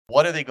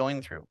What are they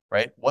going through,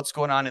 right? What's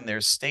going on in their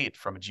state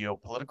from a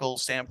geopolitical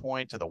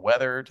standpoint, to the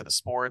weather, to the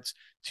sports,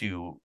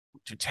 to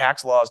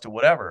tax laws, to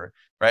whatever,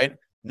 right?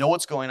 Know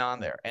what's going on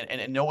there,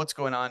 and know what's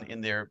going on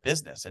in their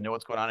business, and know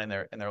what's going on in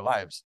their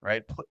lives,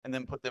 right? And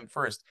then put them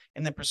first,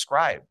 and then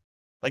prescribe.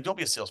 Like, don't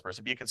be a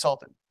salesperson, be a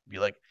consultant. Be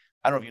like,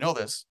 I don't know if you know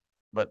this,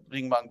 but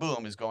Bing Bong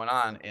Boom is going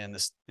on in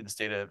the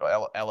state of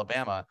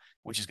Alabama,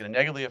 which is going to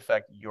negatively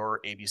affect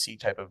your ABC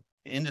type of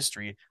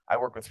industry. I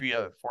work with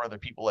four other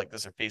people like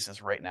this are facing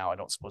this right now. I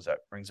don't suppose that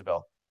rings a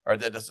bell, or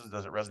that does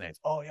it resonate?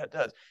 Oh yeah, it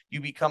does.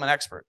 You become an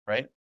expert,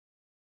 right?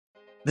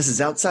 This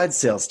is Outside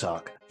Sales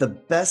Talk, the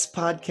best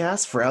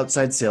podcast for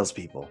outside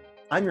salespeople.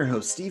 I'm your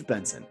host, Steve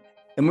Benson,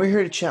 and we're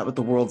here to chat with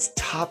the world's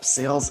top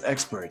sales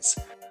experts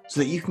so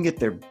that you can get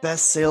their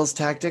best sales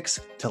tactics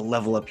to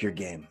level up your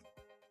game.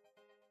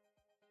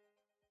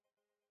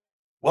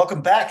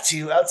 Welcome back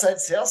to Outside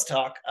Sales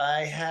Talk.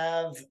 I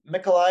have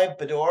Mickeli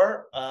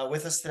Bedore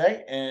with us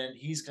today, and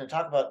he's going to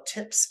talk about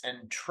tips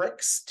and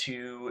tricks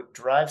to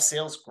drive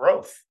sales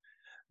growth.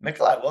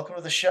 Mickeli, welcome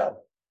to the show.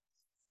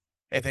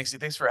 Hey,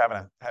 thanks for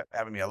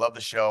having me. I love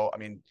the show. I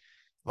mean,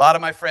 a lot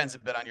of my friends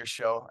have been on your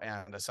show,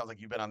 and it sounds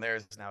like you've been on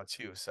theirs now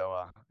too.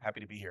 So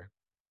happy to be here.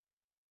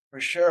 For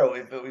sure,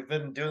 we've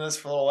been doing this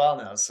for a little while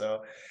now,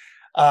 so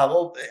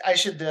well, I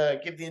should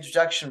give the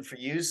introduction for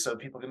you so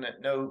people can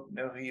know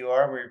who you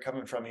are, where you're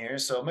coming from here.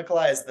 So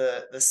Mickeli is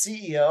the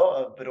CEO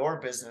of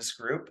Bedore Business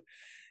Group,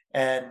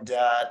 and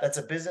that's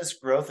a business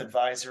growth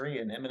advisory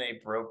and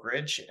M&A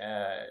brokerage.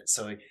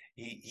 So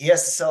he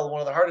has to sell one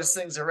of the hardest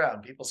things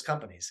around, people's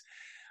companies.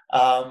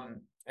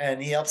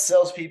 And he helps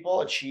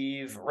salespeople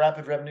achieve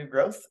rapid revenue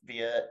growth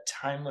via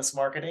timeless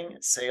marketing,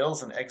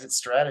 sales, and exit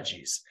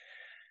strategies.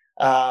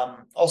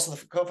 Also,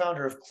 the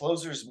co-founder of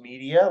Closers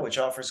Media, which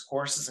offers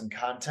courses and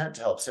content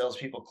to help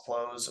salespeople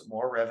close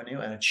more revenue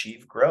and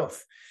achieve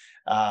growth.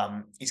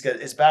 He's got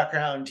his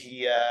background.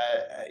 He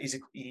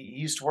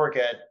used to work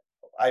at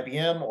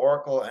IBM,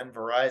 Oracle, and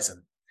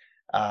Verizon,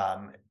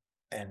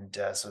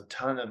 so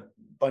a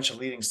bunch of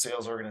leading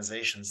sales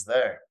organizations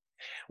there.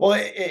 Well,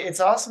 it's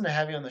awesome to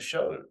have you on the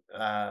show,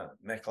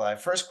 Mickeli.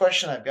 First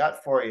question I've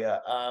got for you.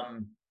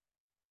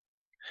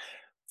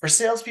 For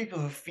salespeople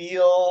who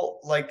feel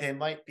like they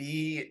might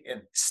be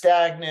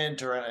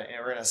stagnant or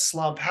in a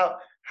slump,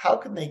 how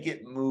can they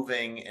get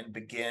moving and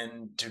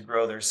begin to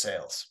grow their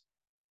sales?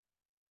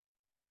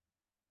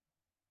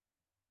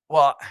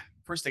 Well,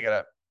 first they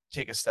gotta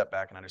take a step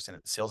back and understand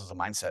that sales is a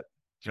mindset.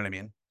 Do you know what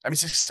I mean? I mean,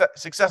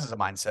 success is a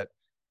mindset,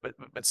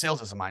 but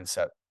sales is a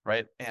mindset,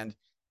 right? And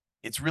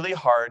it's really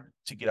hard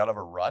to get out of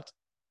a rut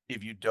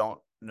if you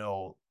don't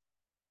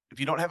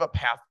have a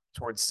path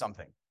towards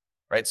something,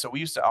 right? So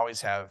we used to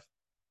always have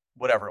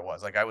whatever it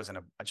was. Like I told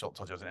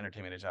you I was an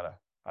entertainment agent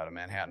out of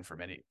Manhattan for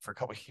a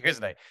couple of years,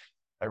 and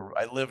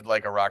I lived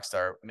like a rock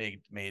star,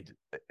 made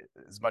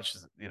as much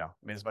as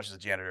a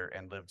janitor,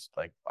 and lived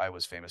like I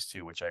was famous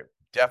too, which I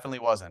definitely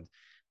wasn't.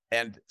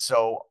 And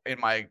so in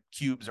my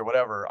cubes or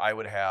whatever, I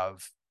would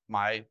have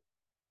my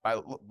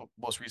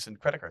most recent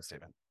credit card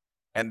statement.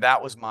 And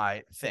that was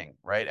my thing,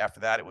 right?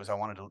 After that, it was I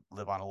wanted to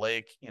live on a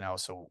lake,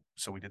 so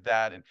we did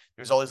that. And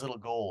there's all these little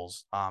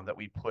goals that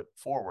we put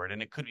forward,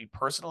 and it could be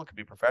personal, it could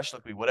be professional,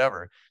 it could be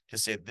whatever, to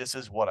say this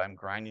is what I'm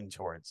grinding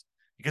towards.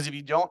 Because if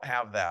you don't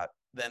have that,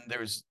 then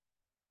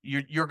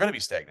you're going to be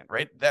stagnant,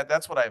 right?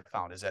 That's what I've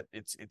found is that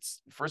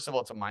it's first of all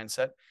it's a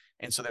mindset,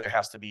 and so there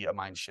has to be a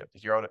mind shift.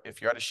 If you're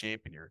out of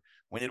shape and you're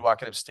winded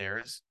walking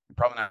upstairs, you're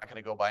probably not going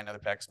to go buy another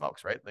pack of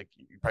smokes, right? Like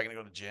you're probably going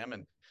to go to the gym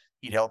and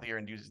eat healthier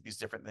and do these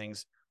different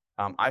things.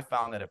 I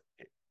found that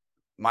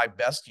my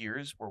best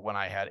years were when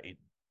I had a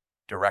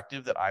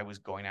directive that I was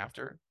going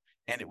after,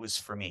 and it was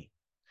for me.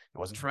 It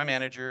wasn't for my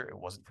manager. It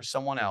wasn't for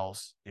someone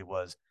else. It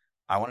was,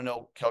 I want to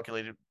know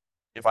calculated,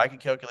 if I can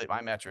calculate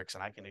my metrics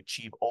and I can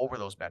achieve over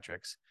those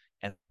metrics,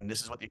 and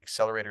this is what the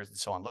accelerators and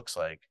so on looks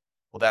like.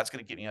 Well, that's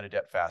going to get me out of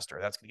debt faster.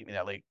 That's going to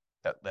get me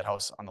that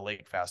house on the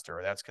lake faster.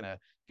 Or that's going to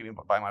get me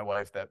buy my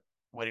wife that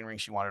wedding ring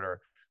she wanted,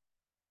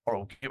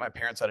 or get my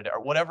parents out of debt,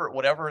 or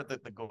whatever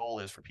the goal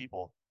is for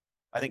people.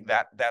 I think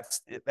that's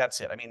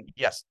it. I mean,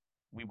 yes,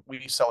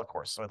 we sell a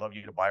course, so I'd love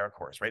you to buy our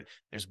course, right?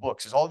 There's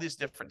books, there's all these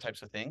different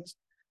types of things,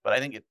 but I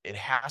think it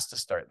has to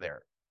start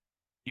there.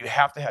 You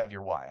have to have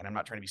your why, and I'm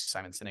not trying to be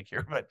Simon Sinek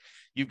here, but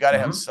you've got to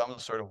have some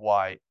sort of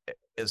why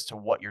as to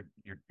what you're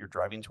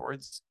driving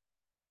towards.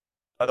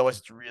 Otherwise,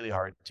 it's really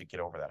hard to get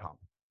over that hump.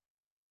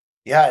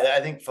 Yeah, I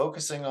think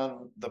focusing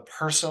on the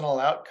personal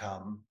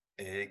outcome,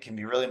 it can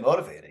be really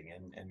motivating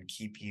and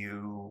keep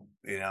you,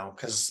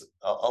 because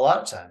a lot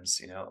of times,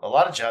 a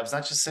lot of jobs,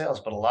 not just sales,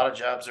 but a lot of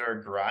jobs are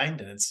a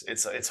grind, and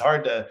it's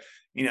hard to,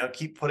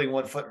 keep putting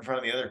one foot in front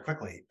of the other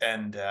quickly.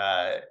 And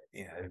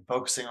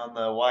focusing on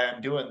the why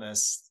I'm doing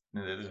this,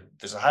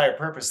 there's a higher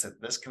purpose that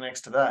this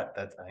connects to that.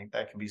 That I think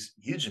that can be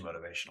hugely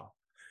motivational.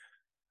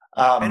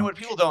 And Um, what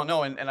people don't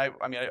know, and I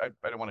mean,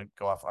 I don't want to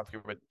go off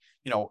here, but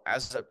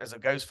as a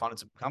guy who's founded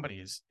some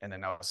companies and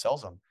then now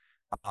sells them,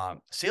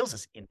 sales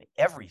is in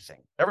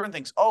everything. Everyone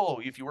thinks, oh,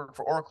 if you work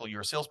for Oracle,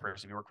 you're a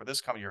salesperson. If you work for this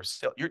company,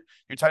 your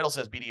title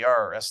says BDR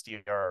or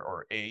SDR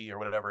or AE or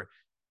whatever.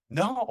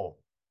 No.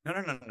 No,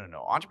 no, no, no,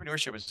 no.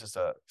 Entrepreneurship is just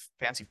a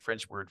fancy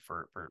French word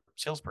for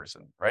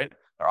salesperson, right?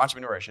 Or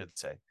entrepreneur, I should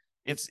say.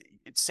 It's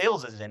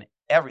sales is in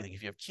everything.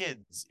 If you have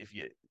kids, if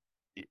you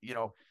you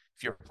know,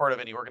 if you're part of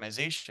any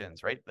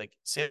organizations, right? Like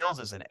sales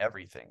is in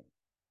everything.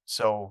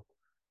 So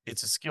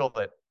it's a skill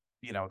that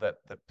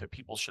that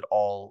people should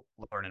all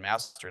learn and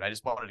master. And I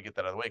just wanted to get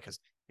that out of the way because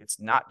it's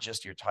not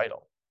just your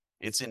title;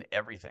 it's in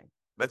everything.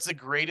 That's the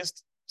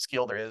greatest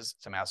skill there is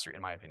to master,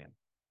 in my opinion.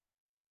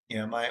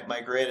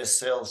 My greatest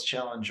sales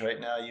challenge right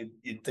now,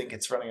 you'd think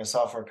it's running a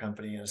software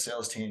company and a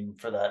sales team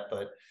for that,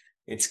 but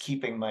it's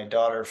keeping my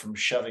daughter from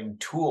shoving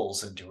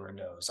tools into her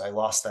nose. I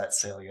lost that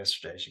sale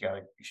yesterday. She got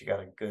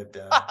a good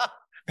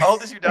How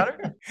old is your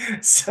daughter?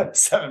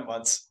 7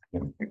 months.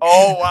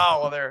 Oh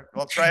wow. Well,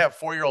 well, try a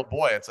 4-year-old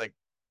boy. It's like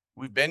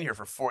we've been here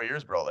for 4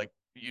 years, bro. Like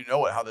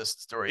how this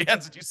story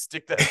ends. Did you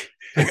stick that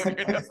thing up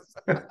your nose?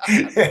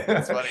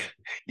 That's funny.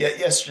 Yeah,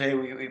 yesterday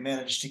we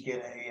managed to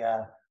get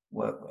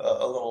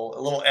a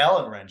little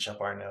Allen wrench up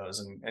our nose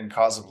and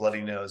cause a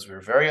bloody nose. We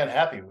were very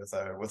unhappy with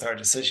our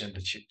decision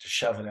to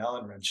shove an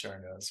Allen wrench in our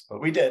nose,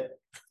 but we did.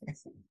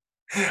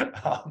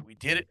 um, We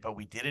did it, but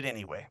we did it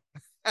anyway.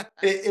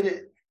 it,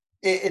 it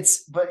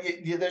it's but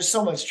there's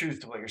so much truth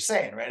to what you're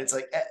saying, right? It's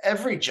like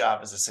every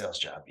job is a sales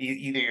job.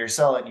 Either you're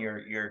selling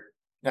your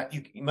not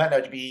you might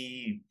not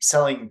be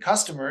selling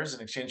customers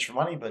in exchange for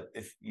money, but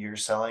if you're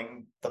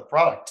selling the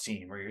product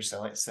team, or you're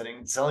selling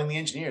the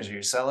engineers, or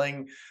you're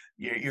selling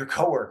your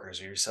coworkers,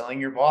 or you're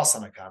selling your boss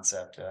on a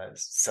concept,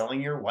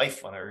 selling your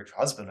wife on or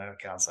husband on a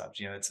concept,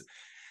 it's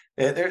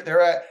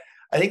there are.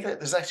 I think that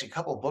there's actually a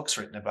couple of books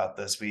written about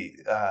this.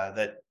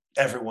 That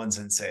everyone's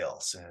in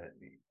sales.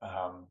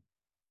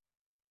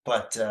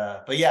 But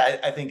yeah,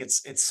 I think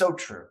it's so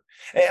true.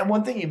 And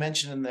one thing you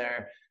mentioned in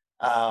there,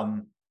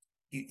 um,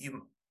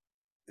 you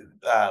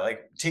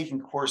like taking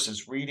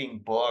courses,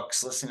 reading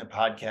books, listening to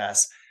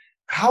podcasts.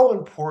 How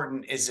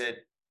important is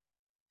it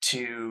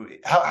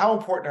how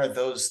important are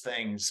those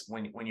things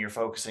when you're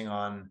focusing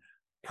on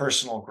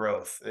personal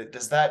growth? Do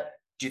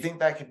you think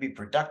that could be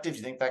productive? Do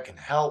you think that can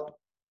help?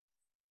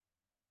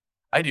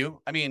 I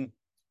do. I mean,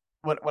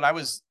 when I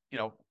was,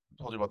 told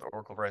you about the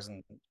Oracle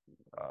Verizon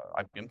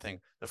IBM thing,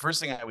 the first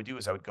thing I would do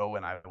is I would go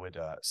and I would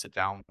sit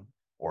down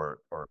or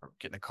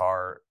get in the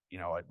car.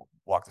 I'd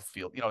walk the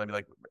field. I'd be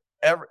like,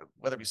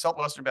 whether it be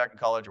Southwestern back in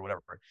college or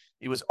whatever,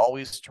 it was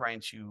always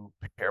trying to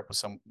pair up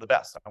with the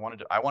best. I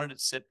wanted to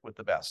sit with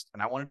the best,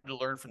 and I wanted to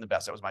learn from the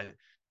best. That was my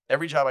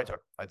every job I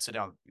took. I'd sit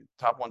down,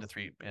 top 1 to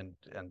 3, and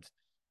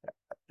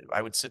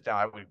I would sit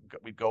down.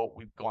 We'd go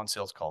on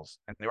sales calls,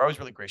 and they were always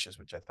really gracious,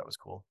 which I thought was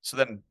cool. So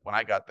then when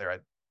I got there,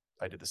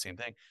 I did the same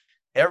thing.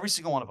 Every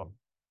single one of them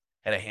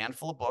had a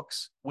handful of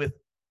books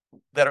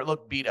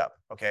looked beat up.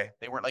 Okay,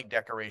 they weren't like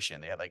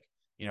decoration. They had like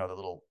the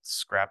little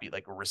scrappy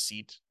like a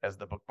receipt as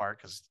the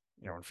bookmark because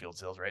in field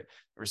sales, right?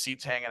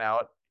 Receipts hanging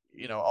out.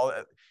 All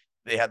that.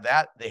 They had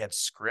that. They had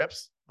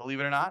scripts. Believe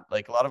it or not,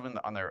 like a lot of them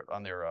on their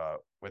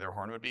where their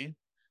horn would be. I don't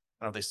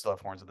know if they still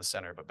have horns in the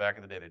center, but back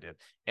in the day they did.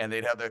 And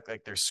they'd have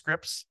their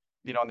scripts,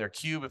 on their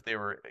cube. If they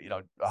were,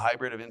 a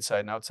hybrid of inside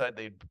and outside,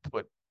 they'd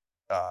put,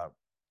 uh,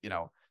 you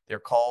know, their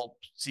call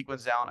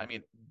sequence down. I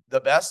mean, the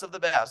best of the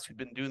best who'd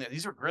been doing that.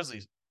 These are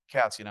grizzly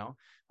cats,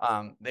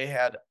 they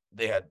had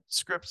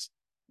scripts,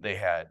 they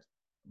had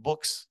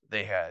books,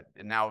 and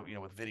now,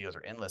 with videos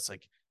are endless.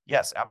 Like,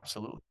 yes,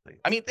 absolutely.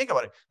 I mean, think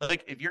about it.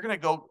 Like, if you're going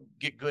to go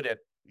get good if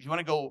you want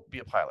to go be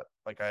a pilot,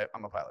 like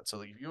I'm a pilot.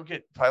 So if you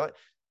get pilot,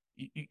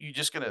 you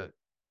just gonna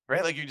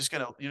right like you're just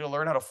gonna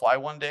learn how to fly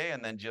one day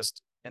and then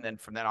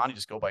from then on you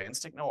just go by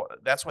instinct. No,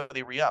 that's why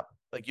they re-up.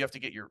 Like you have to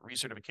get your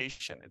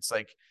recertification. It's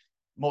like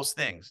most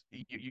things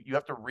you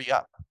have to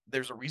re-up.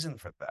 There's a reason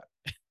for that.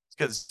 It's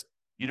because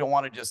you don't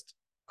want to just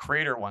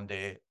crater one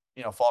day,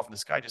 fall from the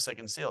sky. Just like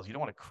in sales, you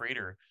don't want to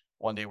crater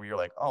one day where you're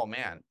like, oh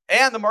man.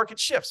 And the market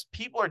shifts,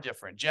 people are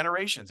different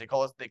generations. They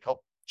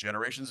call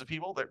generations of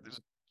people.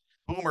 There's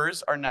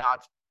boomers are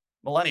not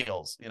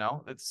millennials.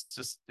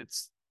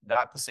 It's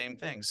not the same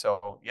thing.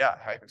 So yeah,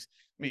 I'm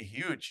a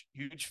huge,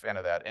 huge fan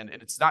of that. And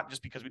it's not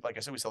just because like I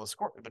said, we sell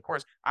the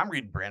course. I'm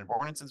reading Brandon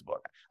Bornenson's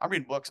book. I'm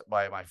reading books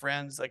by my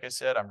friends. Like I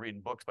said, I'm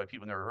reading books by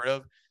people I've never heard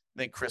of. I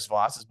think Chris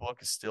Voss's book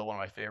is still one of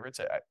my favorites.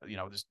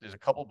 There's a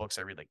couple books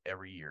I read like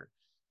every year,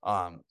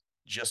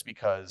 just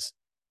because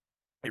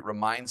it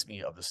reminds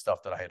me of the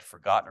stuff that I had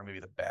forgotten or maybe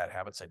the bad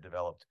habits I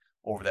developed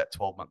over that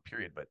 12-month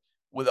period. But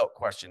without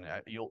question,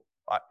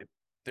 if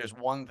there's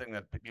one thing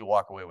that you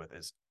walk away with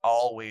is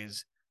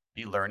always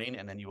be learning,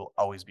 and then you will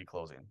always be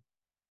closing.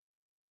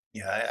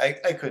 Yeah,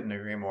 I couldn't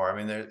agree more. I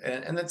mean,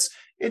 and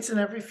it's in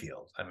every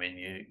field. I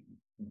mean,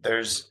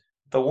 there's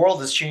the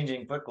world is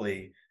changing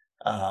quickly,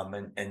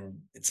 and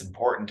it's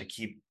important to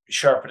keep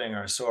sharpening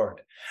our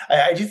sword.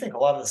 I do think a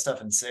lot of the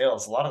stuff in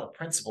sales, a lot of the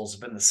principles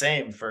have been the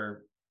same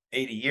for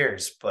 80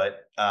 years,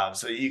 but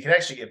so you can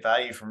actually get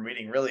value from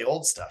reading really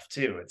old stuff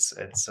too.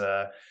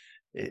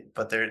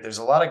 But there's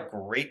a lot of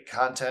great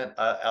content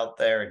out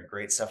there and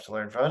great stuff to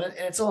learn from, and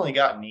it's only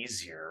gotten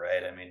easier,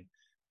 right? I mean,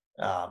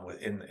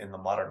 in the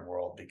modern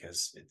world,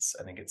 because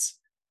I think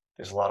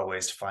there's a lot of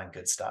ways to find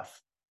good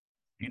stuff.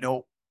 You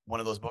know, one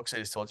of those books I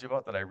just told you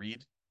about that I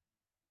read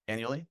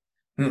annually,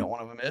 you know, Hmm.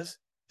 one of them is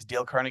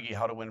Dale Carnegie,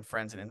 How to Win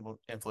Friends and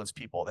Influence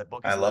People. That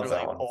book I is love that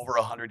literally one. over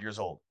 100 years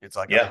old. It's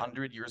like a Yeah.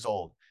 100 years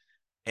old,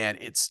 and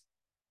it's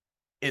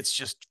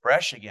just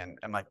fresh again.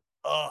 I'm like,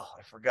 oh,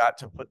 I forgot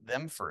to put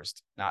them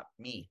first, not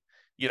me.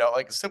 You know,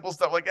 like simple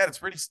stuff like that.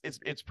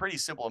 It's pretty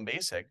simple and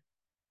basic,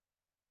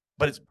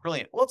 but it's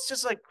brilliant. Well, it's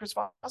just like Chris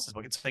Voss's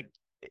book. It's like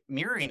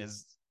mirroring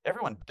is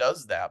everyone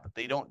does that, but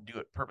they don't do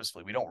it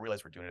purposefully. We don't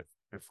realize we're doing it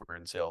if we're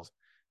in sales.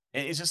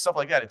 And it's just stuff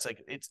like that. It's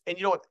like and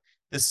you know what?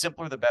 The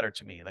simpler the better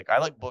to me. Like I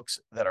like books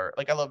that are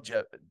like I love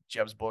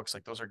Jeb's books.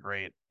 Like those are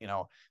great. You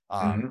know,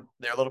 Hmm.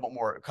 they're a little bit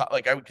more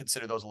like I would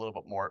consider those a little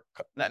bit more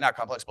not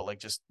complex, but like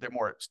just they're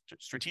more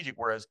strategic.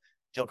 Whereas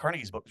Dale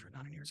Carnegie's book was written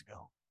 100 years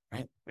ago,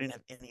 right? We didn't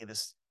have any of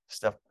this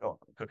stuff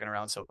cooking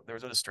around, so there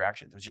was no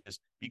distraction. It was just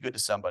be good to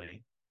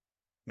somebody,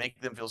 make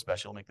them feel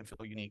special, make them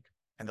feel unique,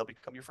 and they'll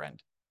become your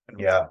friend. And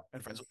Yeah.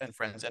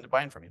 friends end up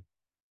buying from you.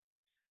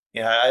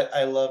 Yeah.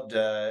 I loved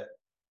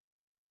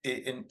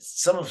in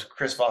some of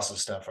Chris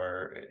Voss's stuff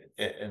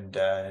and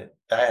I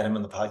had him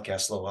on the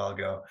podcast a little while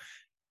ago.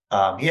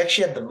 He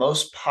actually had the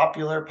most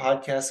popular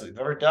podcast that we've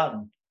ever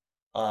done.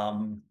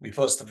 We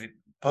posted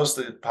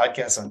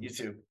podcasts on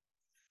YouTube.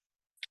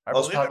 I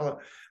Most believe it.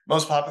 popular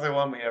most popular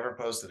one we ever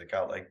posted. It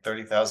got like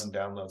 30,000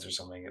 downloads or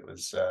something. It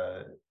was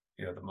the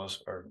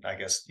most, or I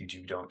guess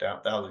YouTube don't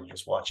download, you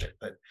just watch it,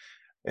 but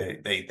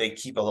they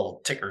keep a little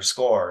ticker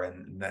score,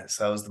 and that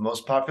was the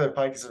most popular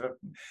podcast.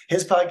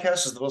 His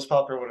podcast was the most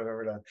popular one I've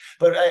ever done.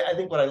 But I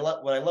think what I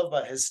love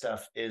about his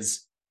stuff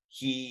is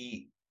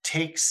he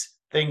takes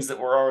things that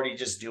we're already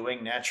just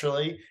doing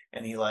naturally,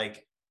 and he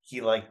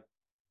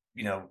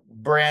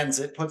brands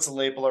it, puts a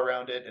label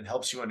around it, and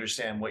helps you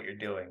understand what you're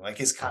doing. Like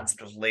his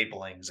concept of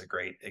labeling is a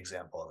great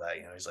example of that.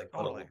 He's like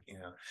Totally.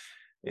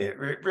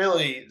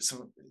 really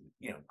some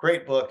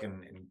great book,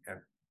 and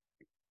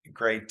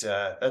great.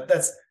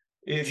 That's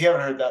if you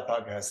haven't heard that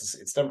podcast,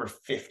 it's number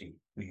 50.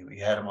 We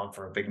had him on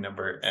for a big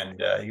number, and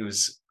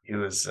that's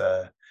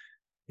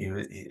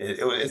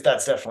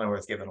definitely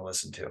worth giving a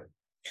listen to.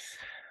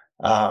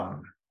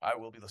 Um, I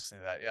will be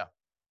listening to that. Yeah.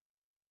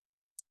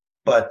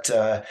 but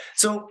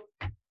so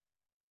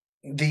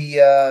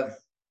the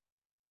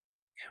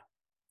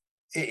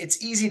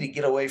it's easy to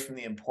get away from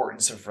the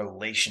importance of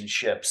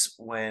relationships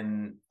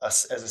when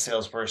us as a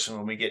salesperson,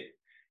 when we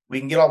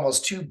can get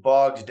almost too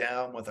bogged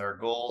down with our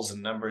goals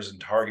and numbers and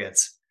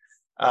targets.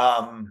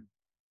 Um,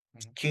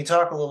 Mhm. Can you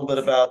talk a little bit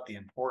about the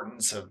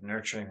importance of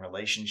nurturing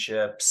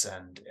relationships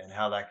and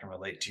how that can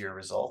relate to your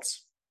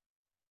results?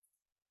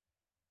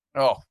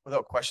 Oh,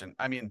 without question.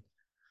 I mean,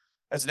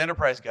 as an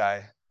enterprise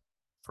guy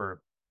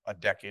for a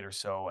decade or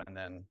so, and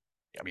then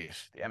I mean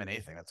the M&A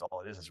thing, that's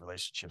all it is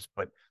relationships.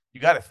 But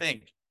you got to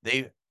think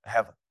they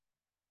have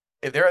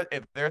if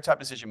they're a top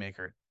decision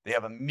maker, they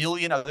have a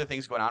million other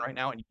things going on right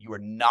now, and you are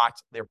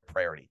not their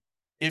priority.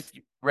 If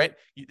you right,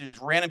 there's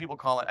random people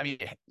calling. I mean,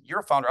 you're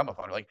a founder, I'm a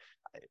founder. Like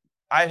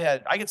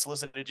I get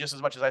solicited just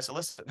as much as I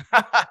solicit,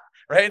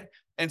 right?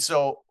 And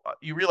so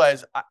you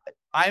realize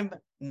I'm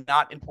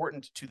not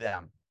important to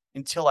them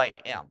until I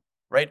am,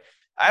 right?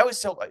 I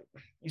used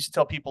to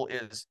tell people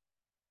is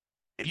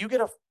if you get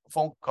a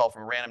phone call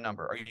from a random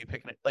number, are you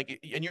picking it? Like,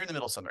 and you're in the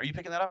middle of something, are you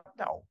picking that up?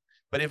 No.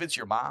 But if it's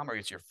your mom or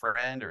it's your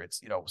friend or it's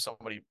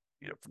somebody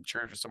from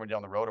church or somewhere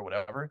down the road or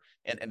whatever,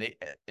 and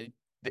it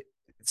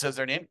says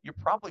their name, you're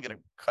probably going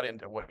to cut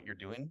into what you're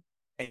doing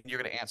and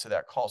you're going to answer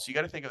that call. So you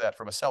got to think of that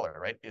from a seller,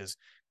 right? Is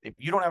if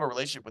you don't have a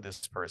relationship with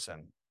this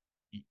person,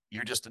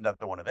 you're just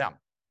another one of them.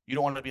 You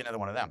don't want to be another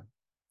one of them.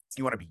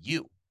 You want to be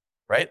you,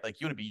 right?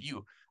 Like you want to be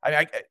you.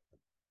 I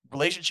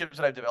relationships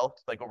that I've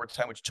developed like over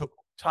time, which took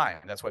time.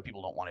 That's why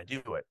people don't want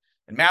to do it.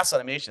 And mass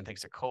automation,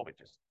 thanks to COVID,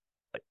 just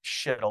like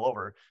shit all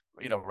over,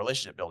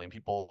 relationship building.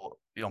 People,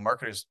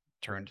 marketers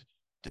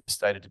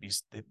decided to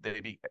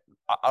be,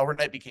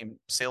 overnight became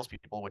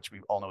salespeople, which we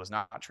all know is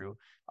not true.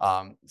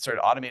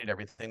 Started automating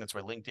everything. That's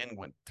why LinkedIn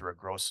went through a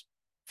growth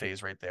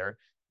phase right there,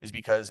 is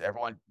because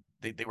everyone,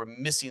 they were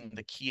missing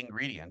the key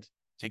ingredient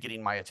to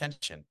getting my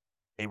attention,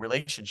 a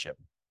relationship.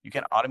 You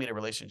can't automate a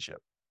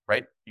relationship,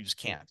 right? You just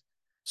can't.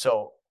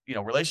 So,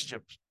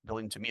 relationship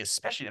building to me,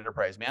 especially in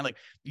enterprise, man, like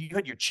you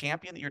had your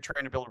champion that you're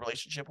trying to build a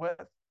relationship with.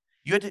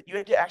 You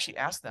had to actually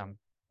ask them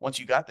once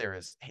you got there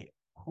is, hey,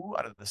 who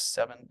out of the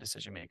 7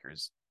 decision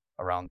makers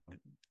around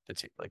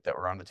like that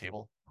were on the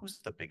table, who's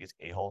the biggest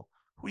a-hole?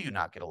 Who do you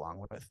not get along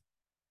with?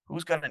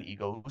 Who's got an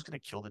ego? Who's going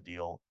to kill the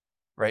deal?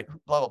 Right?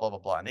 Blah, blah, blah, blah,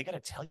 blah. And they got to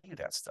tell you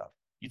that stuff.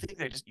 You think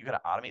you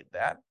got to automate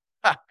that?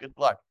 Ha, good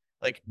luck.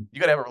 Like you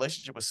got to have a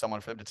relationship with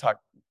someone for them to talk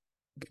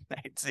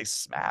I'd say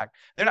smack.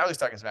 They're not really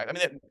talking smack. I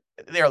mean,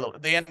 they are a little.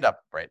 They end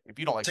up right. If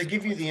you don't like To somebody, you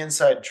give don't you like the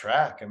somebody. inside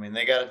track, I mean,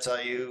 they got to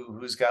tell you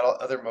who's got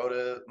other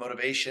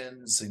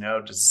motivations.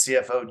 Does the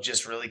CFO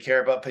just really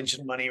care about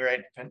pension money,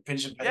 right?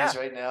 Pension pennies Yeah,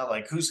 right now?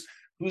 Like, who's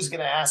going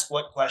to ask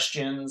what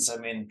questions? I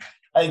mean,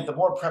 I think the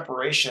more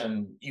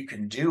preparation you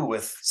can do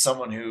with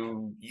someone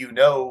who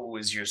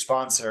is your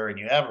sponsor and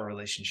you have a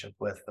relationship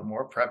with, the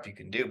more prep you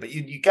can do. But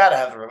you got to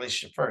have the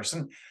relationship first.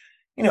 And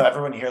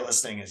everyone here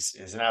listening is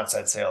in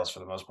outside sales for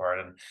the most part,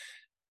 and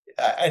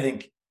I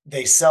think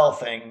they sell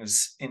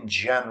things in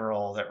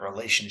general that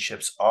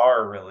relationships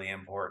are really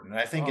important. And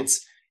I think Oh,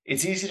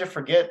 it's easy to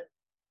forget.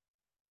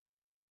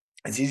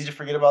 It's easy to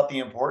forget about the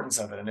importance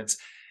of it, and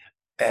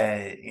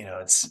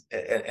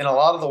and a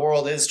lot of the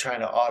world is trying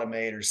to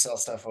automate or sell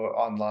stuff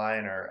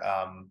online or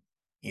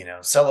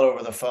sell it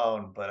over the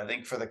phone. But I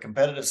think for the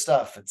competitive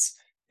stuff,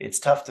 it's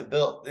tough to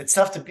build. It's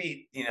tough to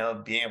beat.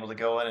 Being able to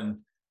go in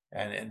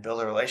and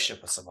build a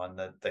relationship with someone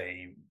that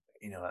they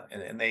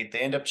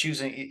end up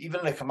choosing even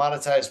in a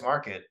commoditized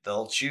market.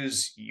 They'll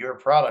choose your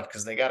product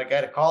because they got a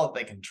guy to call that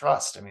they can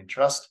trust. I mean,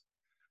 trust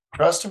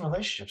and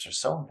relationships are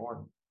so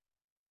important.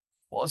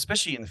 well,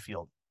 especially in the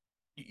field.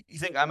 You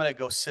think I'm gonna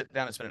go sit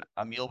down and spend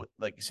a meal with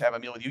like, just have a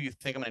meal with you? You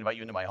think I'm gonna invite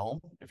you into my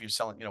home if you're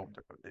selling,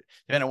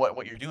 depending on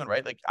what you're doing,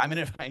 right? Like, I'm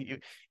gonna invite you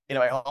into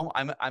my home.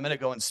 I'm gonna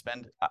go and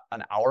spend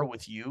an hour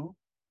with you,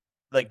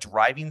 like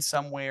driving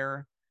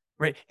somewhere,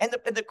 right? And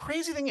the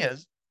crazy thing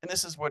is, and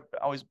this is what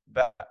always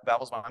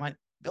baffles my mind,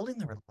 building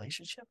the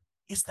relationship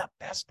is the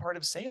best part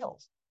of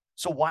sales.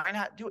 So why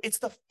not do it? It's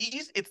the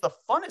easy, it's the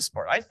funnest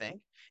part, I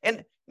think.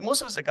 And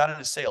most of us that got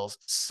into sales,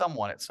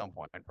 someone at some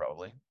point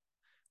probably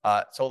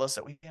told us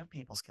that we have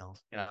people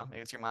skills.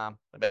 Maybe it's your mom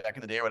back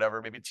in the day or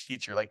whatever, maybe a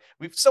teacher. Like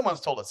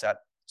someone's told us that.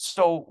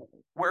 So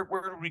where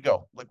do we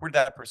go? Like where did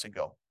that person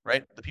go?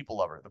 Right? The people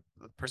lover,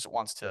 the person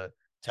wants to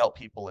help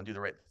people and do the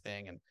right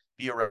thing and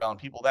be around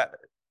people.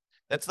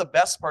 That's the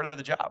best part of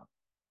the job.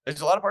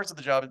 There's a lot of parts of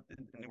the job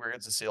where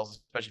it's a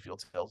sales, especially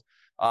field sales,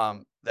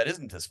 that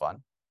isn't as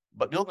fun.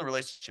 But building a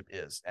relationship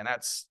is, and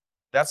that's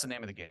the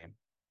name of the game.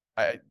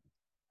 I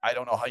I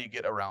don't know how you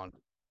get around.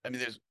 I mean,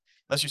 there's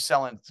unless you're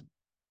selling,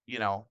 you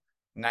know,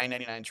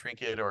 9.99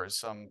 trinket or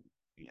some,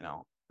 you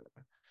know,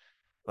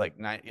 like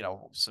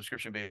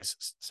subscription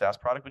based SaaS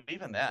product. But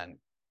even then,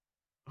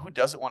 who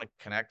doesn't want to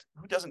connect?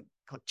 Who doesn't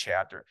click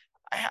chat or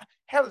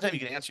half the time you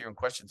can answer your own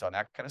questions on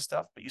that kind of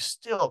stuff, but you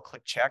still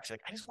click chat.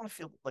 Like, I just want to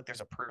feel like there's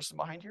a person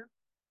behind here.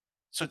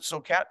 So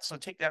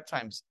take that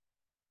times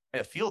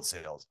field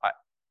sales.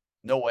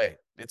 No way.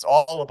 It's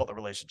all about the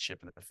relationship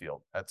in the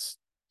field. That's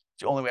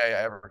the only way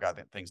I ever got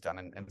things done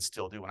and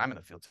still do when I'm in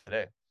the field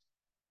today.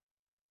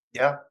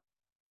 Yeah.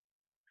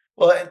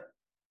 Well,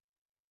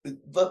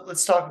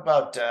 let's talk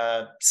about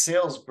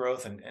sales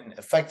growth and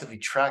effectively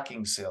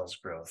tracking sales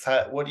growth.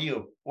 What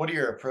are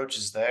your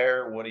approaches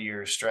there? What are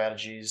your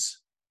strategies?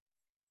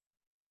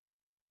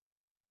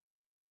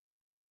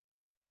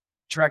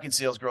 Tracking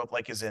sales growth,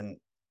 like is in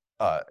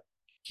uh,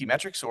 key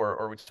metrics, or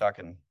are we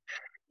talking?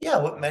 Yeah,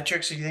 what Uh,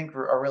 metrics do you think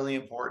are really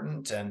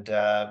important? And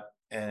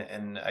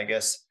I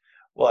guess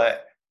well,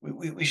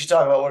 we should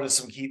talk about what are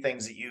some key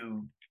things that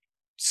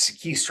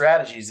key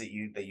strategies that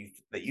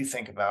you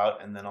think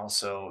about, and then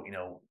also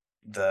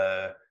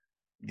the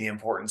the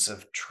importance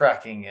of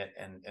tracking it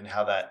and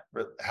how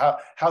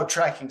how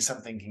tracking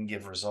something can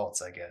give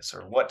results, I guess,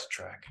 or what to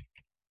track.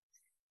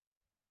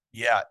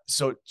 yeah.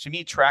 So to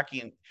me,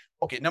 tracking.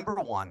 Okay, number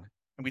one,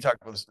 and we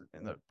talked about this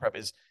in the prep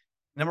is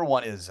number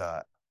one is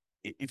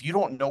if you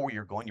don't know where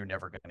you're going, you're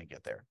never going to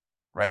get there,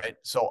 right?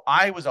 So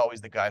I was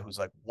always the guy who's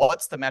like,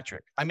 "What's the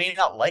metric?" I may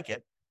not like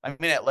it. I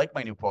may not like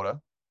my new quota,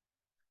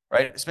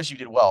 right? Especially if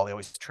you did well, they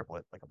always triple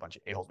it like a bunch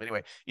of a holes. But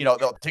anyway,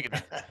 they'll take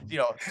it.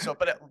 So,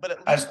 but at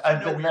I've least you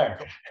I've know been where you're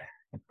there.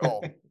 going.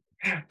 Oh,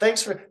 you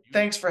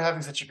Thanks for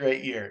having such a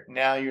great year.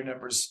 Now your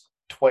number's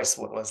twice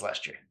what it was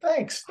last year.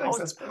 Thanks. how's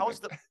That's how's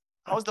perfect.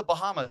 the how's the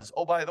Bahamas?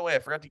 Oh, by the way, I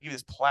forgot to give you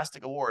this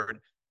plastic award,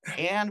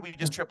 and we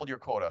just tripled your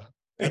quota.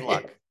 Good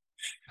luck.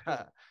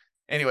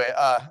 Anyway,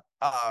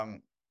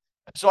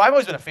 so I've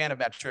always been a fan of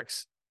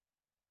metrics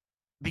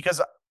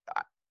because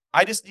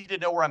I just need to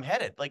know where I'm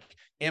headed. Like,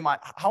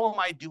 how am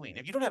I doing?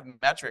 If you don't have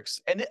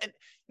metrics, and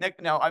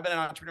now I've been an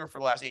entrepreneur for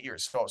the last 8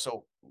 years.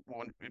 So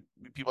when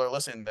people are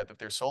listening, that if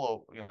they're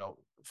solo,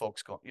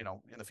 folks go, in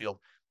the field,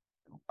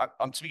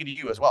 I'm speaking to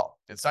you as well.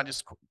 It's not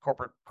just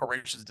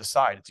corporations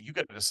decide. It's you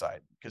got to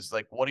decide because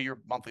like, what are your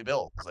monthly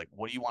bills? Like,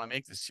 what do you want to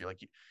make this year?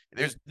 Like,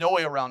 there's no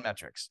way around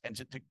metrics. And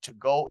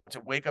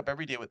to wake up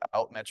every day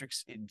without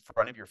metrics in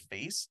front of your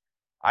face,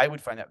 I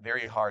would find that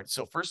very hard.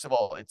 So first of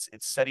all, it's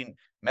setting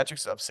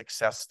metrics of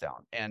success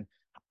down, and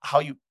how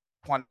you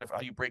quantify,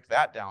 how you break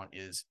that down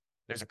is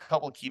there's a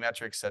couple of key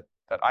metrics that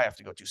I have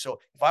to go to. So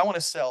if I want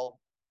to sell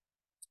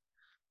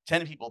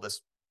 10 people this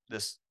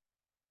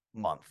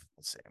month,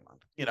 let's say a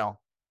month,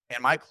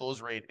 and my close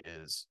rate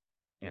is,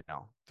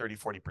 30,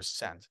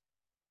 40%,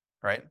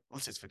 right?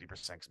 Let's say it's 50%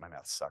 because my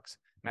math sucks.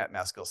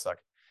 Math skills suck.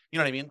 You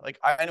know what I mean? Like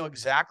I know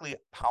exactly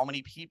how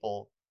many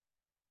people.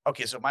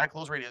 Okay, so my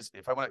close rate is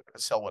if I want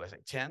to sell what I say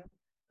 10,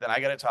 then I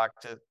got to talk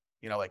to,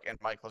 and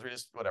my close rate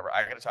is whatever.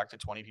 I got to talk to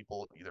 20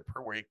 people either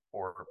per week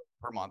or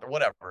per month or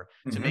whatever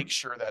to make Mhm.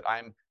 sure that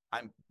I'm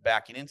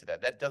backing into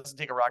that. That doesn't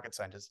take a rocket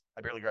scientist.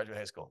 I barely graduated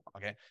high school.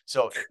 Okay.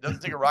 So it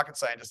doesn't take a rocket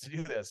scientist to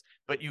do this,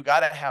 but you got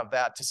to have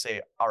that to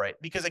say, all right,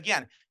 because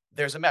again,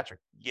 there's a metric.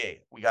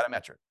 Yay, we got a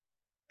metric.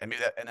 And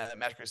maybe that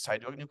metric is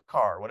tied to a new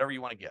car, or whatever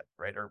you want to get,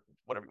 right? Or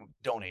whatever,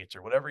 donate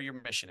or whatever your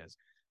mission is.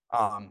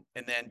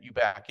 And then you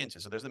back into,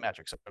 so there's the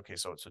metrics. Okay,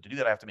 so to do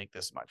that, I have to make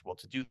this much. Well,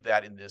 to do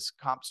that in this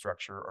comp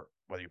structure, or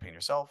whether you're paying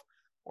yourself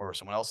or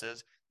someone else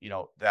is,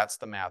 that's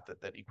the math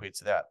that equates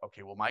to that.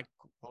 Okay, well, my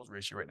close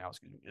ratio right now,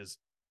 excuse me, is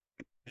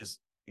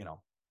you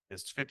know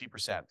is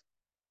 50%.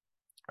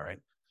 All right.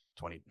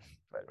 20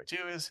 divided by 2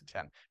 is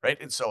 10, right?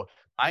 And so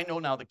I know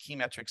now the key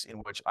metrics in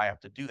which I have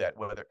to do that,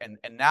 whether and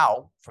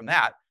now from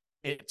that,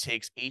 it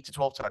takes 8 to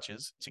 12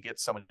 touches to get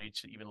somebody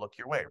to even look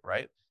your way,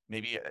 right?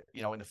 Maybe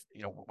when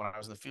I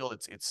was in the field,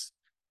 it's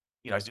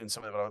I was doing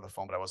some of it over the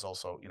phone, but I was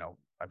also,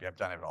 I've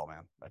done it all,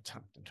 man. I've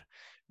done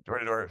door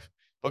to door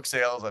book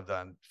sales, I've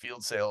done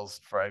field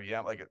sales for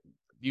IBM, like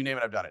you name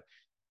it, I've done it.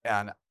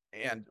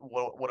 And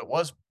what it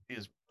was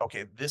is,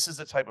 okay, this is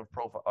the type of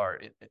profile,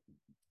 or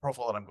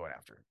profile that I'm going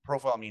after.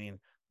 Profile meaning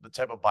the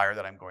type of buyer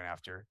that I'm going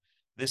after.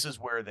 This is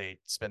where they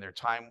spend their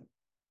time,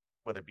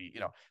 whether it be,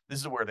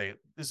 this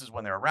is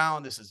when they're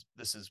around. This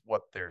is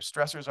what their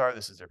stressors are.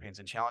 This is their pains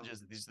and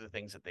challenges. These are the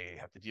things that they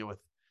have to deal with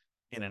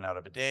in and out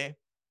of a day.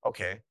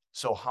 Okay,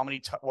 so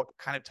what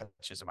kind of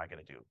touches am I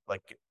going to do?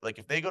 Like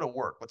if they go to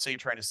work, let's say you're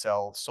trying to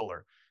sell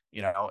solar,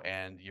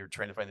 and you're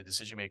trying to find the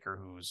decision maker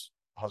who's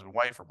husband,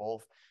 wife, or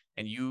both,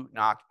 and you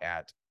knock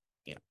at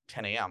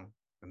 10 a.m.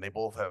 and they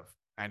both have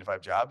 9 to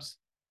 5 jobs.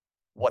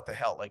 What the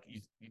hell? Like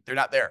they're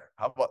not there.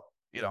 How about,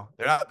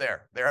 they're not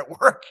there. They're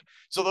at work.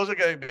 So those are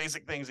kind of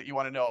basic things that you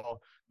want to know,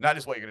 not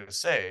just what you're going to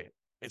say,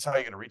 it's how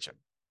you're going to reach them.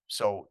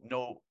 So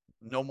know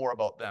more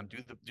about them.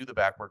 Do the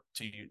back work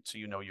to you, so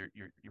your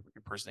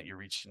person that you're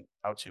reaching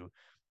out to,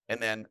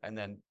 and then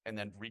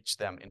reach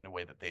them in a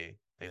way that they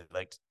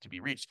like to be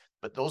reached.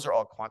 But those are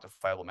all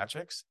quantifiable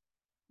metrics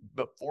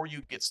before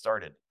you get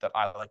started that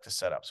I like to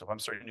set up. So if I'm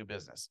starting a new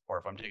business, or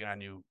if I'm taking on a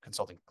new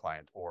consulting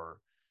client, or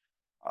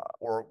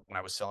when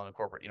I was selling a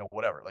corporate,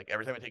 whatever, like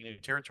every time I take a new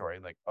territory,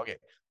 like, okay,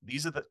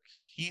 these are the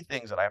key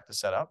things that I have to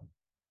set up,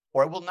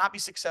 or I will not be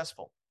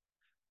successful.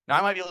 Now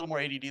I might be a little more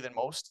ADD than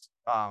most,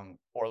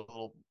 or a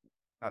little,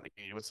 not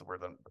ADD, what's the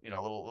word then,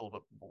 a little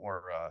bit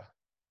more,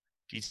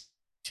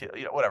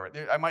 detail, whatever.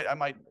 I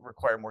might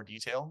require more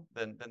detail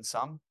than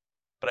some,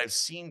 but I've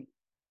seen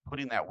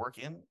putting that work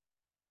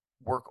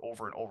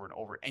over and over and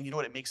over. And you know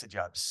what? It makes the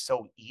job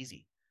so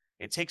easy.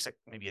 It takes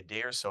maybe a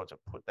day or so to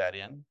put that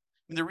in.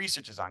 I mean, the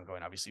research is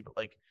ongoing, obviously,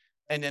 but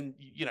and then,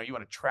 you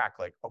want to track,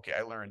 like, okay,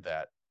 I learned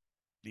that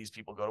these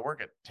people go to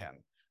work at 10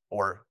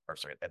 or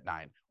sorry, at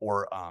 9,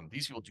 or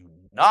these people do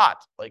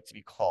not like to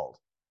be called,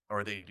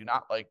 or they do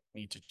not like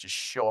me to just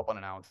show up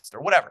unannounced,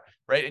 or whatever.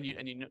 Right.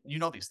 And you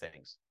know these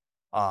things.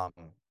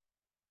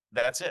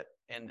 That's it.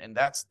 And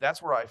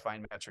that's where I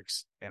find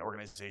metrics and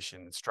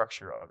organization and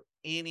structure of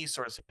any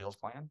sort of sales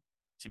plan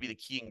to be the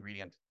key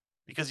ingredient,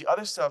 because the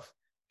other stuff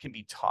can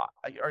be taught.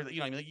 Or,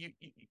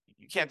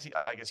 you can't,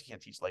 I guess you can't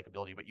teach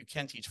likability, but you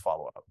can teach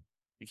follow-up.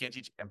 You can't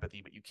teach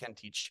empathy, but you can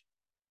teach,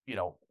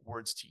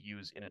 words to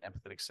use in an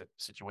empathetic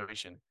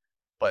situation.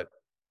 But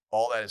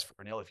all that is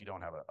for nil if you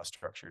don't have a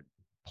structured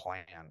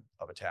plan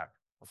of attack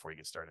before you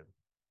get started.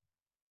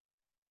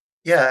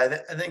 Yeah,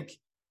 I think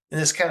and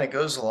this kind of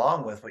goes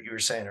along with what you were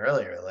saying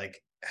earlier.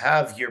 Like,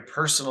 have your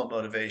personal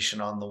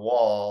motivation on the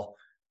wall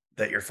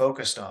that you're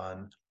focused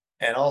on,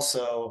 and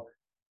also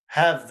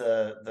have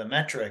the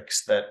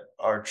metrics that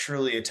are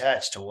truly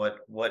attached to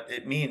what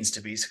it means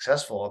to be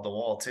successful on the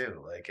wall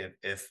too. Like,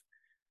 if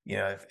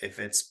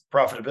it's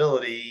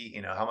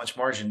profitability, how much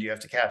margin do you have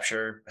to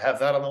capture? Have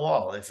that on the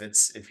wall.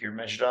 If you're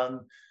measured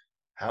on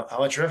how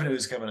much revenue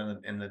is coming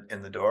in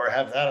the door,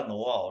 have that on the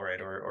wall,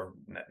 right? Or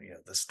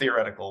this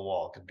theoretical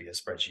wall could be a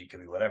spreadsheet,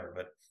 could be whatever,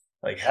 but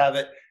like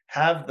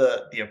have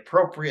the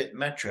appropriate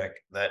metric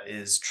that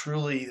is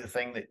truly the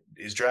thing that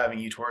is driving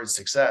you towards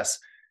success,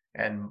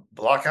 and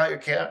block out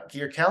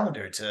your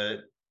calendar to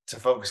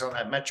focus on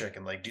that metric,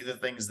 and like do the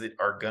things that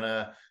are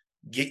gonna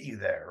get you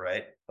there,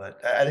 right?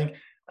 But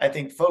I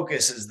think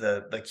focus is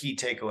the key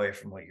takeaway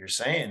from what you're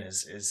saying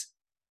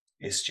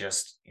is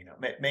just,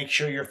 make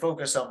sure you're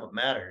focused on what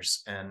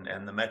matters,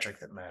 and the metric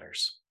that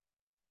matters.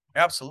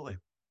 Absolutely.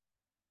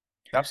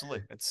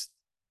 Absolutely. It's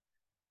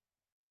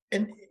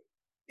And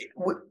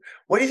what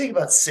do you think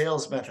about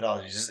sales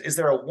methodologies? Is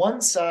there a one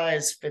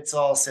size fits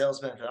all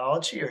sales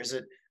methodology, or is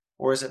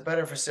it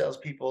better for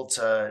salespeople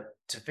to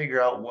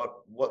figure out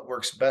what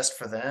works best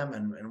for them,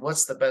 and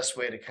what's the best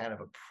way to kind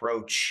of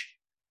approach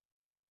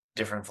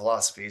different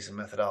philosophies and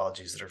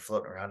methodologies that are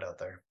floating around out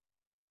there?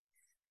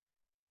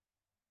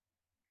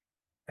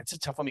 it's a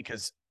tough one,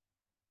 because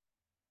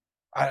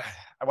I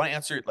I want to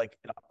answer it like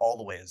in all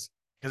the ways,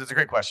 because it's a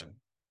great question.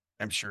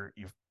 I'm sure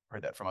you've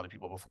heard that from other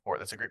people before.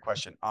 That's a great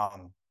question.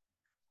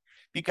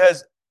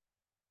 Because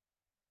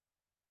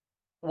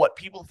what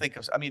people think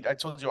of, I mean, I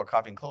told you about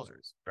copying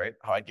closers, right?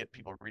 How I get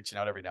people reaching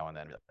out every now and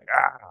then, like,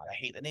 I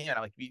hate the name. And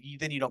I'm like,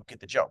 then you don't get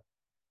the joke.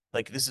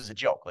 Like, this is a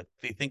joke. Like,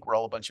 they think we're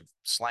all a bunch of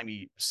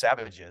slimy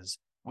savages,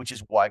 which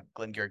is why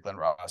Glenn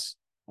Ross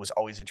was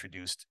always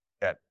introduced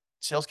at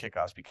sales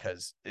kickoffs,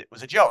 because it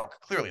was a joke.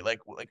 Clearly, like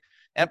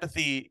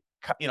empathy,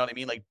 you know what I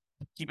mean? Like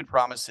keeping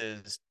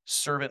promises,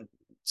 servant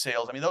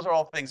sales. I mean, those are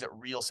all things that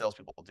real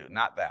salespeople do.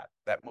 Not that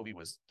movie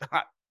was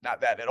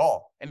not that at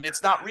all. And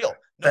it's not real.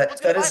 No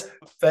one's That going to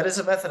buy that is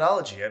a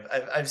methodology.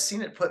 I've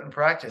seen it put in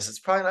practice. It's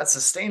probably not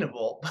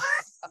sustainable,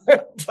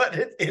 but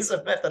it is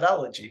a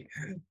methodology.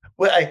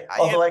 Well, it.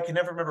 although I can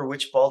never remember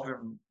which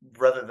Baldwin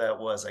brother that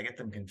was. I get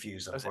them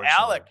confused, It was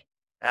unfortunately. Alec.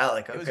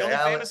 Alec, It was the okay,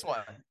 only Alec, famous one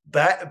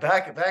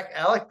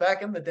Alec,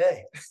 back in the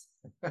day.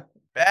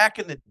 back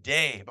in the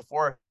day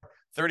before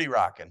 30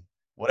 Rock and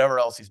whatever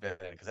else he's been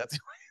in, because that's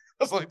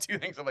those only two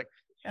things I'm like,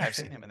 yeah, I've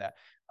seen him in that.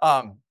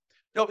 Um,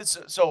 no, it's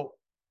so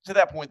to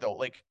that point though,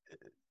 like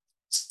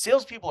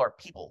salespeople are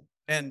people,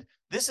 and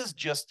this is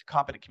just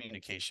competent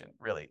communication,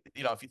 really.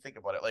 If you think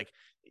about it, like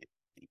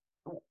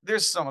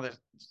there's some other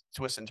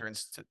twists and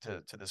turns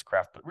to this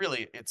craft, but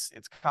really it's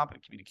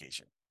competent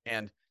communication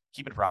and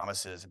keeping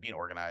promises and being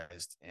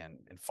organized and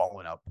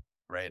following up,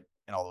 right?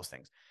 And all those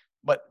things.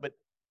 But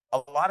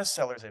a lot of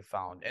sellers I've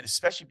found, and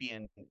especially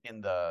being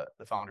in the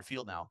founder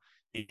field now,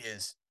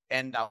 is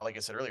and now, like I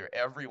said earlier,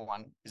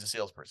 everyone is a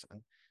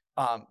salesperson.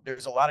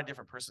 There's a lot of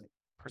different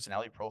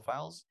personality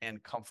profiles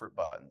and comfort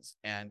buttons,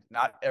 and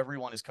not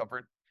everyone is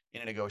comfort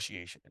in a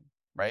negotiation,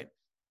 right?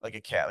 Like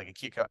a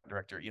key account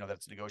director,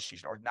 that's a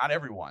negotiation, or not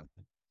everyone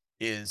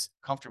is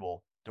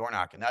comfortable door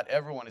knocking. Not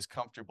everyone is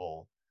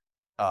comfortable,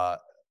 uh,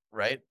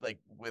 right? Like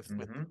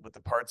Hmm. with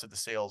the parts of the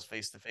sales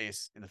face to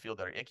face in the field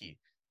that are icky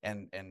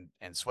and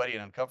sweaty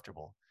and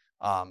uncomfortable.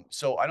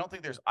 So I don't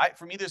think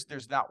for me,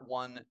 there's not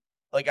one,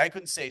 like I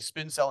couldn't say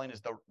spin selling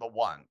is the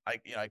one. I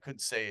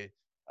couldn't say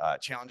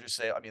challenger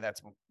sale. I mean,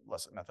 that's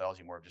less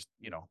methodology, more of just,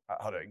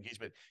 how to engage.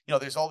 But,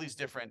 there's all these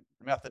different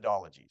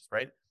methodologies,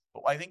 right?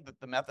 But I think that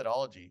the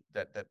methodology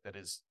that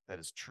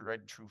is true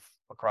and true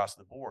across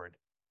the board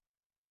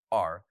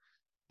are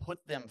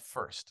put them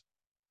first.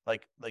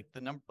 Like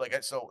the number,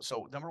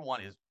 so number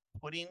one is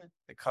putting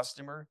the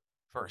customer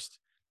first,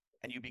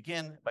 and you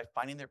begin by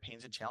finding their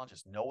pains and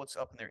challenges. Know what's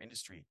up in their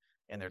industry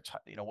and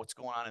what's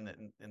going on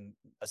in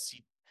a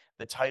seat,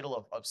 the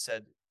title of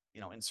said,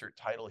 insert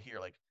title here,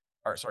 like,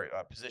 or sorry,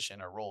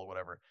 position or role or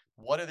whatever.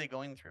 What are they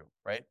going through,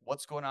 right?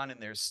 What's going on in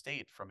their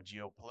state from a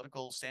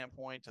geopolitical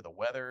standpoint, to the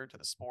weather, to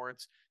the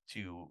sports,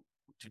 to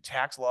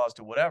tax laws,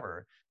 to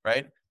whatever,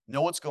 right?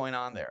 Know what's going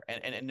on there,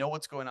 and know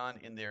what's going on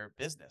in their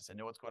business, and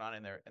know what's going on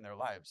in their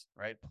lives,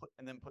 right?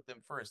 And then put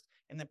them first,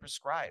 and then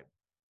prescribe.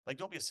 Like,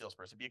 don't be a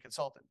salesperson, be a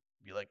consultant.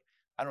 Be like,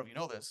 I don't know if you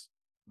know this,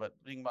 but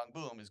Bing Bong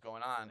Boom is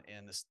going on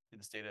in the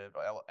state of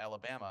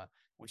Alabama,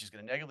 which is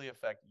going to negatively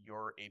affect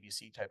your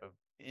ABC type of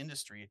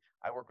industry.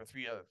 I work with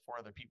four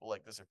other people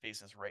like this are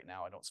facing this right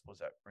now. I don't suppose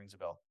that rings a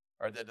bell,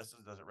 or that does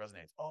it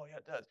resonate? Oh yeah,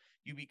 it does.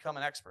 You become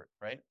an expert,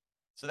 right?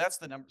 So that's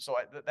the number. So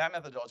that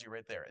methodology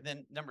right there. And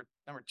then number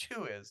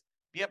two is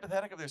be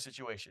empathetic of their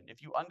situation.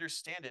 If you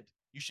understand it,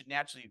 you should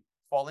naturally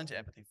fall into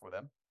empathy for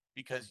them,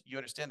 because you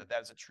understand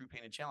that is a true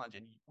pain and challenge.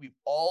 And we've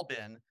all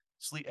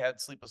had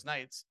sleepless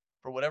nights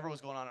for whatever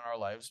was going on in our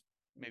lives,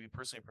 maybe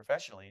personally or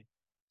professionally.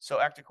 So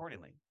act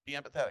accordingly. Be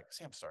empathetic.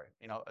 Say, I'm sorry.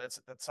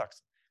 That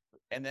sucks.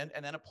 And then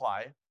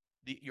apply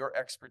your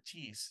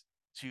expertise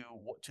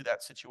to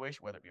that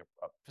situation, whether it be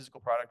a physical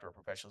product or a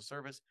professional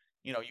service.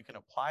 You can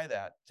apply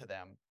that to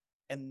them.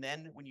 And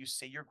then when you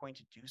say you're going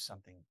to do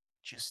something,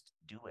 just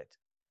do it.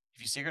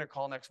 If you say you're going to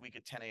call next week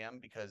at 10 a.m.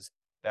 because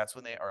that's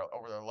when they are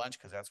over their lunch,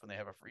 because that's when they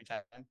have a free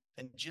time,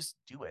 then just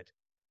do it.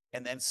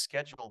 And then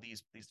schedule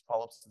these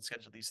follow-ups and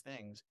schedule these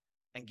things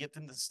and get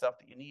them the stuff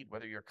that you need,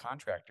 whether you're a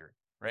contractor,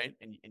 right?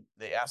 And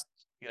they ask,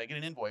 I get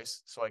an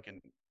invoice so I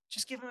can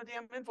just give them a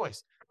damn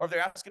invoice. Or if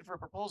they're asking for a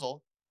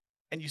proposal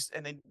and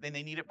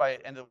they need it by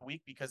end of the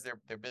week because they're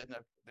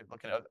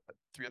looking at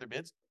three other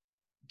bids,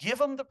 give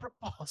them the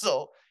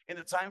proposal in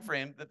the time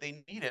frame that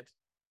they need it,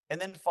 and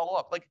then follow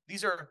up. Like,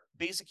 these are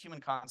basic human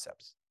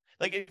concepts.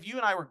 Like, if you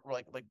and I were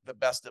like the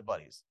best of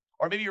buddies,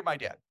 or maybe you're my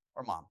dad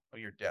or mom or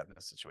your dad in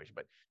this situation,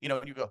 but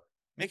you go,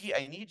 Mickey,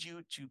 I need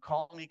you to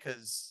call me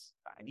because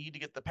I need to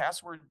get the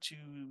password to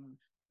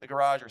the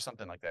garage or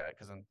something like that,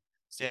 because I'm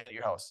staying at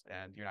your house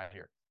and you're not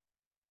here.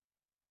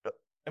 But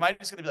am I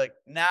just going to be like,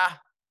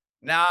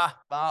 nah,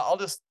 I'll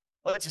just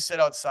let you sit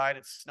outside.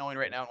 It's snowing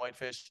right now in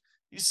Whitefish.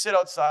 You sit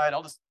outside.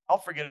 I'll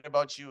forget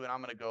about you, and I'm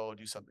going to go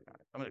do something.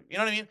 You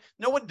know what I mean?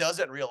 No one does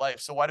that in real life.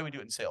 So why do we do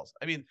it in sales?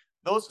 I mean,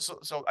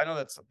 so I know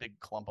that's a big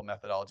clump of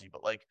methodology,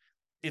 but like,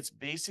 it's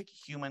basic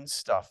human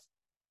stuff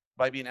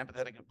by being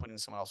empathetic and putting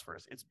someone else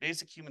first. It's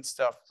basic human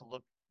stuff to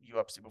look you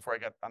up to before I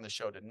got on the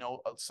show, to know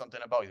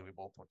something about you. We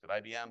both worked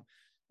at IBM.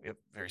 We have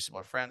very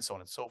similar friends, so on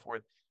and so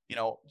forth.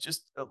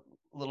 Just a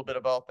little bit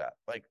about that.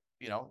 Like,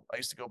 I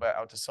used to go back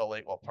out to Salt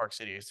Lake, Park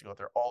City. I used to go out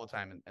there all the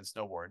time and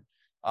snowboard.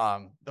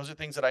 Those are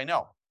things that I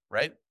know,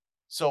 right?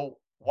 So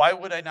why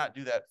would I not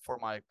do that for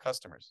my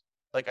customers?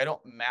 Like, I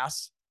don't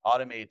mass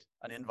automate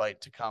an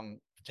invite to come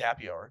to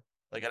happy hour.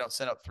 Like, I don't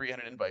send out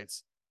 300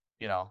 invites,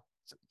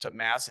 to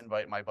mass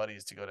invite my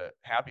buddies to go to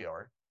happy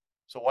hour.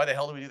 So why the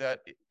hell do we do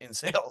that in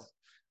sales?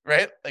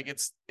 Right? Like,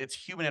 it's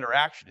human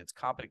interaction, it's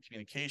competent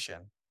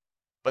communication.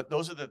 But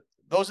those are the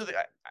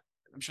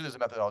I'm sure there's a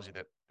methodology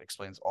that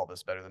explains all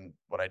this better than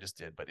what I just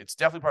did, but it's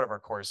definitely part of our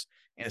course.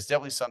 And it's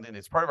definitely something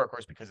that's part of our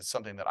course because it's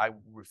something that I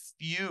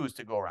refuse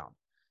to go around.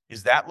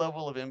 is that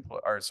level of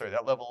input, or sorry,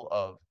 that level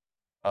of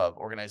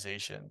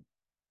organization,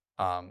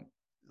 um,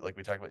 like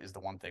we talked about, is the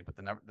one thing. But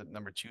the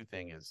number two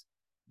thing is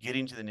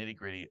getting to the nitty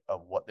gritty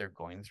of what they're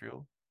going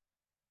through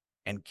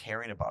and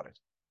caring about it,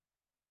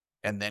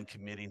 and then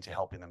committing to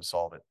helping them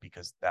solve it,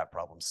 because that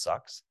problem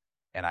sucks.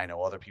 And I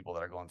know other people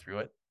that are going through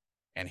it.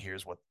 And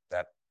here's what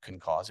that can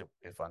cause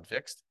if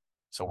unfixed.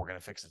 So we're going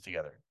to fix it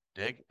together.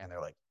 Dig? And they're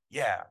like,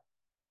 yeah,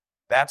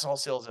 that's all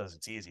sales is.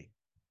 It's easy.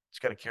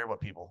 Just got to care about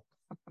people.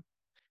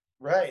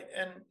 Right.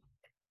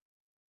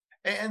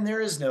 And there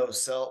is no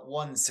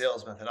one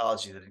sales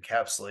methodology that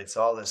encapsulates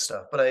all this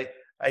stuff. But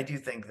I do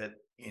think that,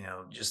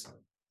 just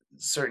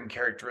certain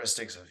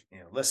characteristics of,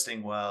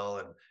 listening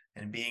well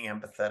and being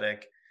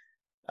empathetic,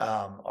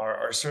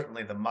 are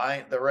certainly the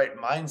right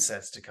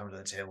mindsets to come to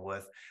the table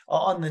with.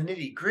 On the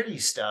nitty gritty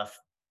stuff,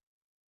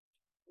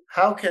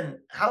 how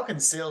can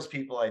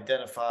salespeople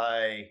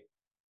identify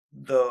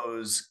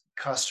those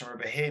customer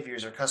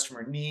behaviors or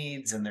customer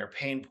needs and their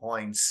pain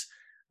points?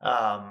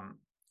 Um,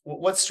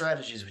 what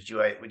strategies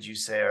would you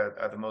say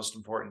are the most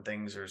important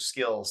things or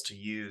skills to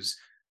use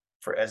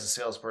for as a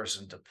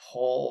salesperson to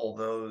pull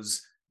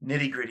those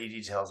nitty gritty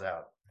details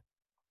out?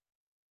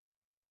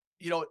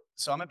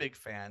 So I'm a big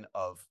fan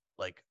of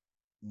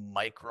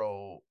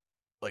micro,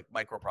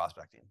 micro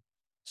prospecting.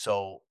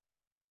 So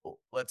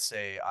let's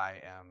say I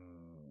am,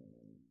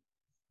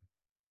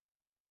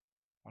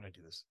 how do I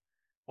do this?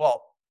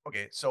 Well,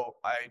 okay. So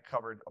I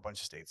covered a bunch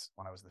of states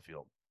when I was in the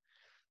field.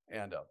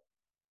 And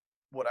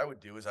what I would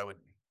do is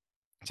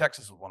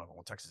Texas was one of them.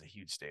 Well, Texas is a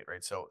huge state,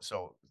 right? So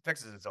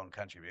Texas is its own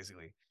country,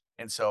 basically.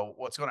 And so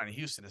what's going on in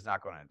Houston is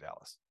not going on in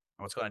Dallas.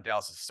 And what's going on in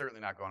Dallas is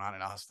certainly not going on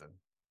in Austin,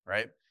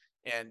 right?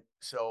 And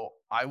so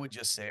I would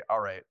just say, all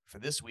right, for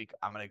this week,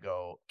 I'm going to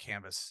go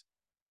canvas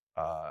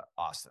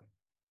Austin,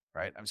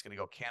 right? I'm just going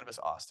to go canvas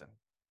Austin.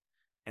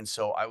 And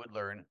so I would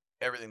learn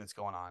everything that's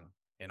going on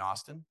in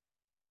Austin.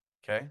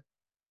 Okay.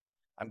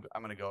 I'm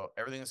going to go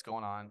everything that's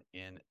going on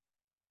in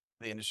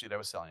the industry that I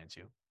was selling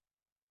into,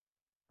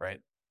 right?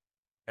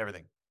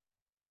 Everything.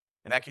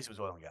 In that case, it was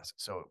oil and gas,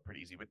 so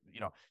pretty easy. But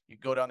you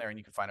go down there and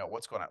you can find out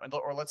what's going on.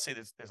 Or let's say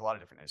there's a lot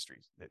of different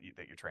industries that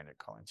you're trying to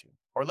call into.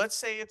 Or let's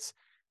say it's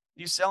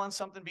you selling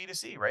something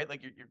B2C, right?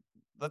 Like you're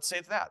let's say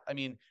it's that. I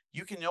mean,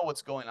 you can know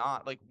what's going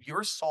on. Like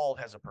your solve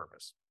has a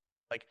purpose.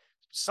 Like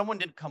someone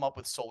didn't come up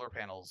with solar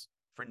panels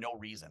for no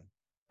reason.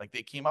 Like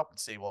they came up and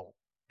say, well,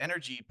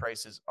 energy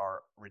prices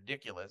are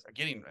ridiculous, are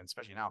getting,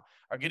 especially now,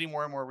 are getting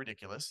more and more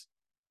ridiculous.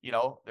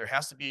 There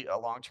has to be a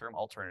long-term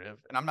alternative.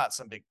 And I'm not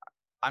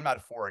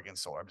for or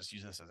against solar. I'm just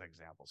using this as an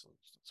example, so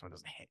someone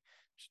doesn't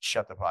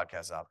shut the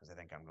podcast off because I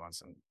think I'm going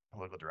some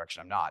political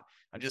direction. I'm not.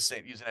 I'm just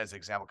saying, using it as an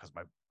example because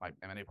my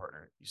M&A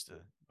partner used to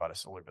bought a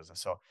solar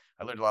business, so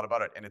I learned a lot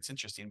about it, and it's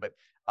interesting. But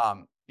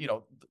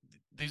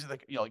these are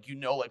like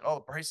oh,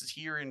 the prices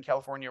here in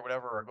California or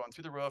whatever are going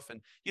through the roof,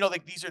 and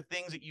like these are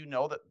things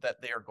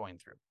that they are going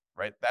through,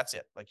 right? That's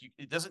it. Like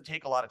it doesn't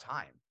take a lot of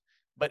time,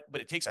 but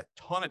it takes a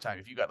ton of time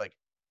if you got like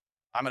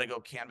I'm going to go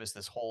canvas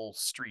this whole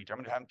street. I'm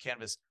going to have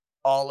canvas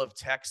all of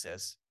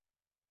Texas.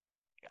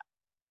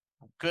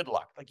 Good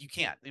luck. Like you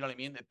can't, you know what I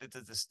mean? It's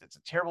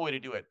a terrible way to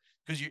do it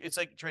because it's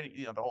like trying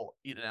to, the whole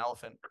eat an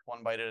elephant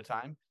one bite at a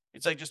time.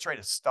 It's like just trying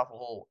to stuff a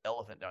whole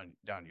elephant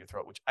down your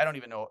throat, which I don't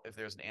even know if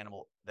there's an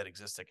animal that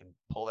exists that can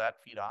pull that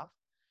feed off.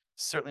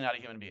 Certainly not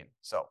a human being.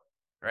 So,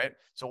 right.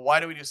 So why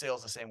do we do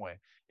sales the same way?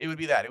 It would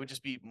be that. It would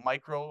just be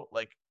micro,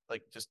 like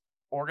just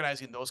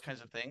organizing those kinds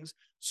of things.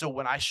 So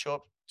when I show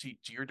up to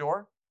your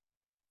door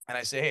and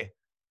I say, hey,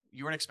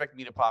 you weren't expecting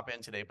me to pop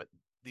in today, but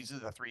these are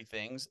the three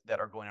things that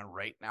are going on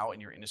right now in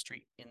your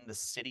industry in the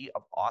city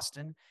of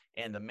Austin,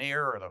 and the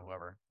mayor or the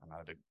whoever, I'm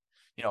not a big,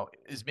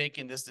 is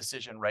making this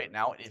decision right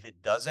now. And if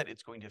it does it,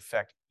 it's going to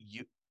affect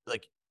you,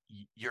 like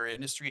your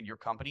industry and your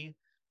company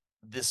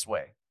this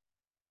way.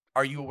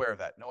 Are you aware of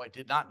that? No, I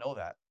did not know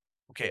that.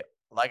 Okay.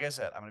 Like I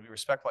said, I'm going to be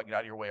respectful. I can get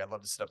out of your way. I'd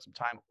love to set up some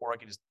time, or I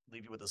can just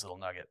leave you with this little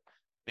nugget.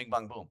 Bing,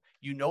 bang, boom.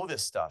 You know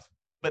this stuff,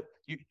 but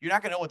you're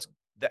not going to know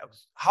that.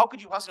 How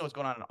could you possibly know what's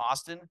going on in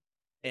Austin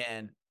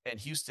and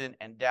Houston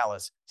and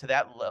Dallas to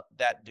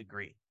that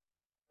degree,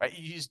 right?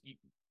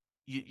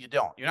 You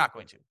don't. You're not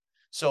going to.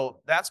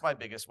 So that's my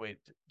biggest way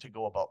to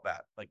go about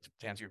that. Like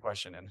to answer your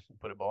question and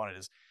put a bow on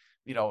it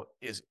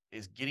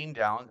is getting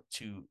down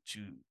to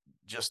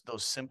just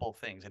those simple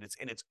things, and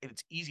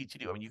it's easy to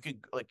do. I mean, you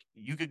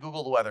could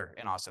Google the weather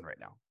in Austin right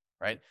now,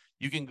 right?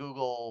 You can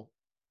Google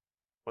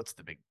what's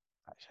the big.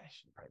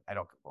 I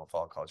don't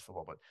follow college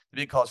football, but the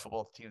big college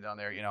football team down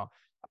there,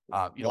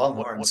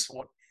 Longhorns.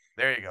 what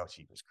there you go,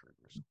 cheapest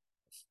careers.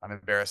 I'm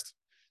embarrassed,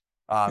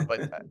 but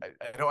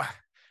I don't.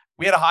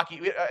 We had a hockey,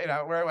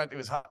 where I went. It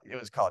was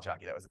college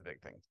hockey. That was the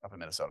big thing up in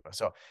Minnesota.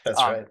 So, That's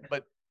right.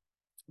 but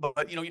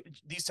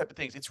these type of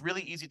things. It's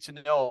really easy to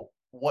know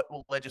what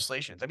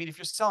legislations. I mean, if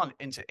you're selling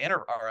into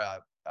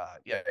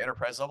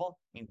enterprise level,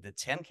 I mean the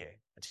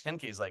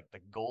 10K is like the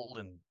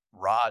golden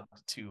rod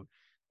to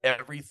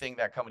everything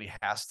that company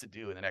has to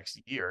do in the next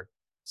year.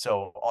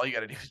 So all you got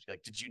to do is be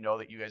like, did you know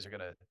that you guys are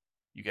gonna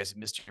you guys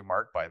missed your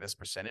mark by this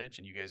percentage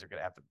and you guys are going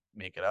to have to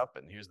make it up.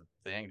 And here's the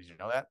thing. Did you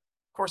know that?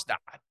 Of course not.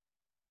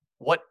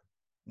 What,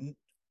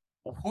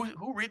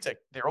 who reads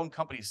their own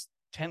company's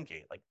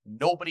 10K? Like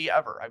nobody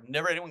ever. I've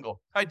never had anyone go,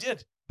 I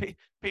did.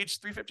 Page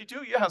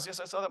 352. Yes,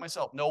 I saw that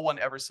myself. No one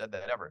ever said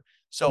that ever.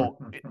 So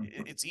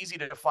it's easy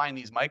to find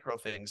these micro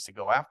things to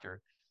go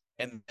after.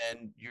 And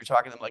then you're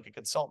talking to them like a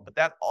consultant. But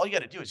that all you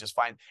got to do is just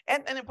find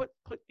and then put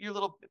your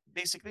little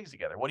basic things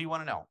together. What do you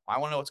want to know? I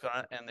want to know what's going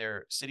on in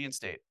their city and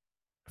state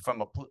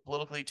from a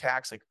politically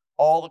tax, like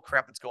all the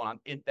crap that's going on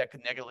that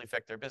could negatively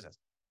affect their business.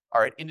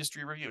 All right,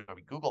 industry review. I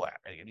mean, Google that.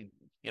 Right? I mean,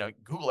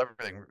 Google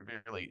everything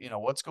really.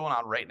 What's going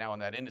on right now in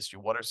that industry?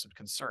 What are some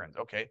concerns?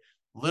 Okay,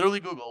 literally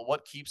Google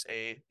what keeps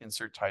a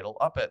insert title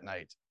up at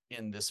night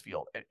in this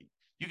field.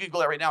 You can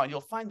Google that right now, and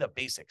you'll find the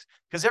basics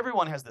because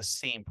everyone has the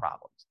same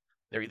problems.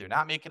 They're either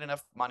not making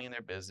enough money in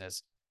their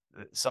business,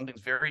 something's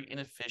very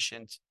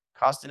inefficient,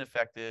 cost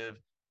ineffective,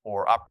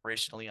 or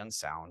operationally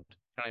unsound. You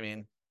know what I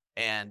mean?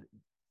 And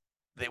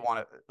they want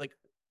to like.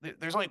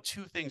 There's only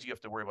two things you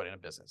have to worry about in a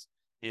business: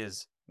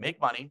 is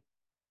make money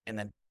and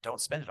then don't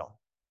spend it all.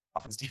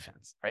 Offense,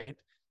 defense, right?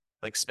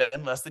 Like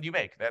spend less than you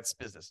make. That's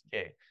business.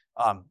 Yay.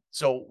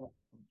 So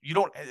you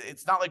don't.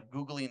 It's not like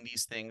Googling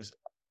these things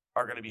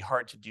are going to be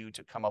hard to do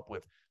to come up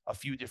with a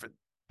few different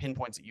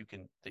pinpoints that you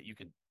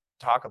can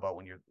talk about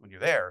when you're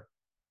there.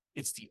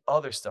 It's the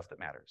other stuff that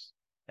matters,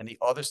 and the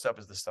other stuff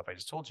is the stuff I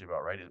just told you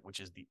about, right? Which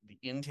is the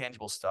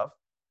intangible stuff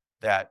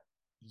that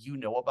you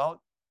know about,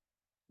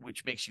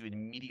 which makes you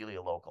immediately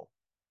a local.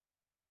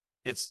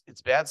 It's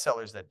bad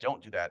sellers that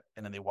don't do that,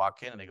 and then they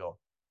walk in and they go,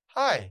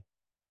 "Hi,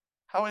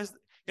 how is?"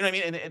 You know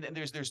what I mean? And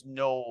there's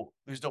no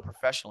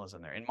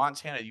professionalism there. In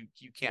Montana,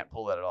 you can't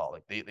pull that at all.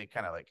 Like they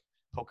kind of like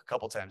poke a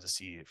couple times to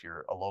see if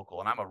you're a local.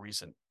 And I'm a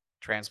recent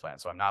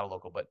transplant, so I'm not a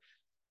local, but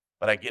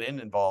I get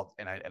involved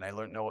and I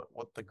know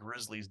what the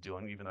Grizzlies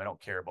doing, even though I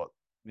don't care about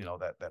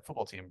that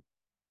football team.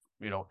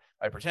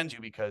 I pretend to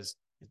because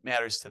it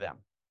matters to them,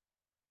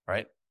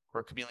 right? We're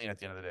a chameleon at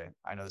the end of the day.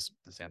 I know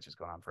this answer is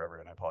going on forever,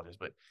 and I apologize,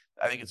 but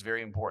I think it's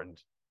very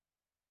important.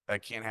 I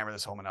can't hammer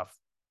this home enough.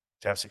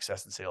 To have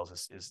success in sales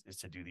is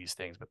to do these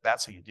things, but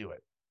that's how you do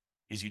it.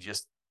 Is you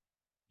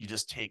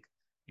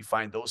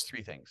find those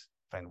three things.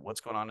 Find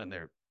what's going on in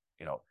their,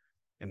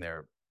 in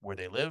their where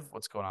they live,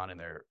 what's going on in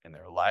their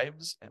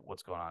lives, and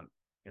what's going on,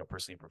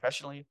 personally and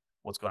professionally,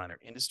 what's going on in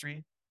their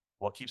industry,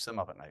 what keeps them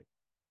up at night.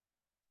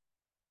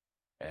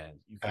 And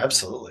you can Google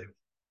Absolutely.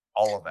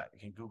 all of that. You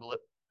can Google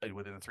it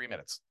within 3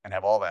 minutes and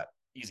have all that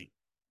easy.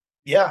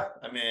 Yeah,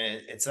 I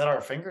mean, it's at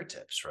our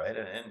fingertips, right?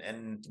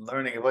 And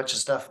learning a bunch of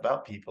stuff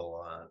about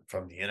people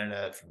from the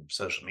internet, from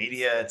social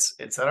media,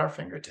 it's at our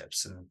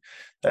fingertips, and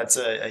that's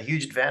a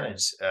huge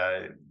advantage.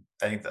 I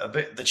think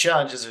the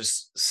challenge is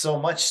there's so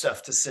much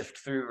stuff to sift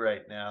through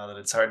right now that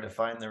it's hard to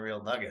find the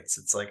real nuggets.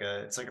 It's like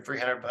a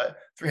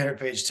 300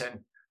 page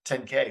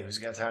 10K. Who's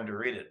got time to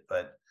read it?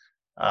 But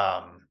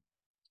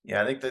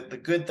yeah, I think that the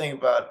good thing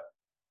about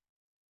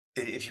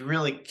if you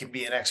really can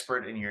be an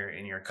expert in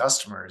your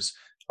customers,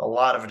 a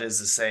lot of it is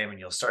the same, and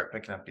you'll start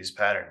picking up these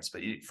patterns.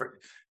 But for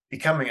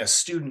becoming a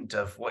student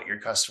of what your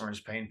customers'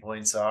 pain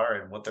points are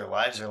and what their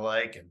lives are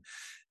like, and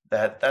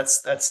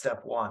that's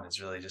step one. Is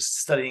really just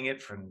studying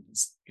it from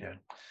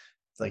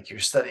like you're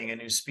studying a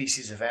new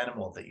species of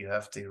animal that you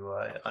have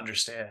to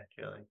understand.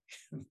 You're like,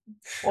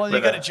 Well, with a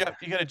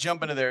you got to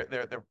jump into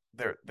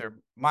their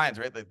minds,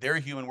 right? Like they're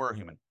human, we're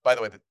human. By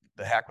the way,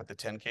 the hack with the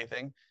 10K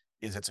thing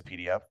is it's a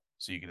PDF,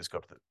 so you can just go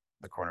up to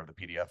the corner of the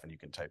PDF and you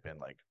can type in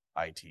like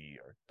IT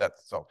or that.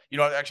 So you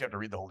don't actually have to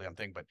read the whole damn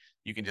thing, but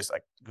you can just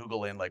like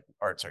Google in like,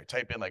 or sorry,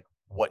 type in like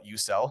what you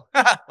sell.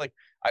 Like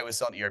I was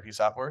selling ERP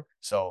software,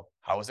 so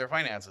how was their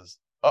finances?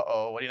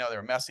 What do you know?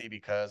 They're messy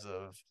because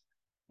of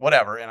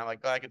whatever, and I'm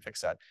like, I can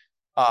fix that.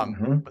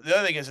 Mhm. But the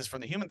other thing is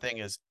from the human thing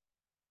is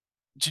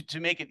to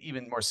make it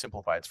even more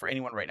simplified. It's for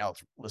anyone right now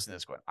that's listening to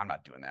this going, I'm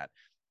not doing that.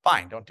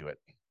 Fine, don't do it.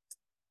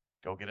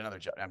 Go get another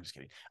job. I'm just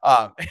kidding.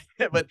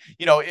 But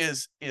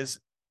is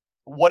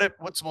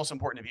what's most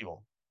important to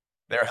people?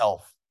 Their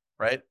health,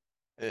 right?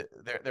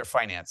 Their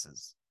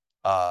finances,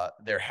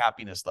 their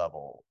happiness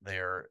level,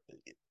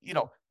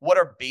 what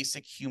are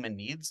basic human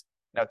needs?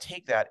 Now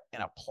take that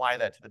and apply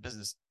that to the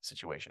business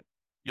situation.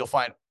 You'll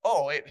find,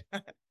 oh wait,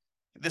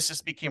 this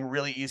just became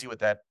really easy with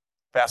that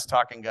fast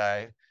talking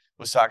guy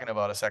was talking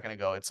about a second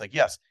ago. It's like,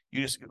 yes,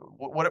 you just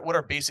what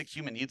are basic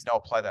human needs? Now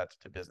apply that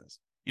to business.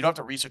 You don't have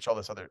to research all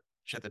this other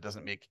shit that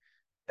doesn't make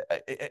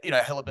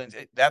a hell of a.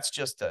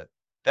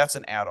 That's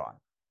an add-on,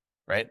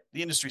 right?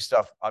 The industry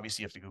stuff,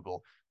 obviously, you have to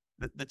Google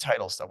the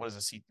title stuff. What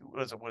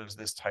does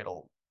this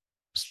title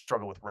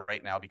struggle with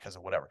right now because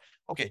of whatever?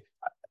 Okay,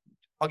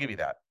 I'll give you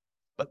that.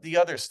 But the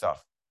other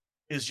stuff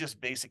is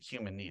just basic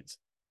human needs.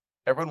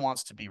 Everyone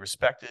wants to be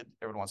respected.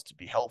 Everyone wants to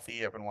be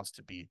healthy. Everyone wants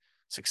to be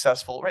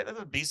successful, right? They're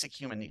the basic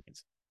human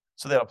needs.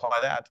 So they apply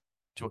that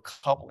to a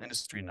couple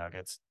industry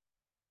nuggets,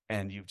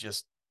 and you've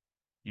just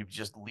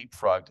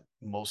leapfrogged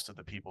most of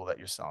the people that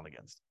you're selling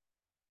against.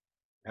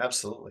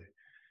 Absolutely.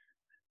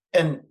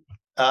 And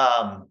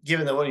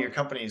Given that one of your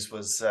companies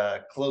was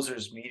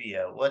Closers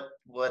Media,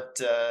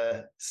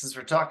 since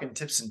we're talking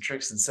tips and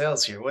tricks in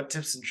sales here, what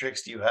tips and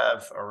tricks do you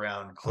have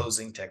around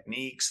closing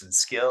techniques and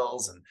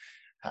skills, and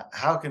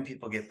how can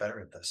people get better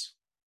at this?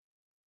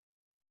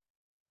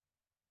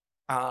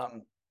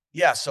 Um,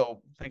 yeah,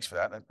 so thanks for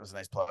that. That was a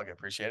nice plug. I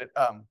appreciate it.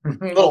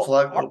 Little Well,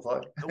 plug, little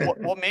plug.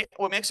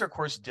 what makes our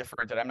course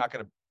different, and I'm not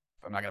gonna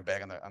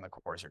bag on the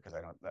course here because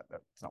I don't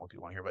that's not what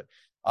people want to hear.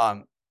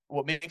 But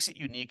what makes it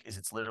unique is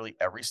it's literally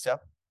every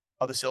step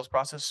of the sales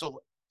process.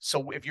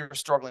 So if you're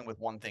struggling with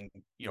one thing,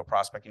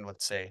 prospecting,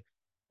 let's say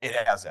it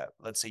has that.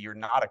 Let's say you're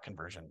not a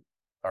conversion,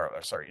 or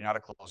sorry, you're not a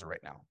closer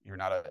right now. You're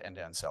not an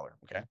end-to-end seller.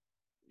 Okay.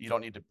 You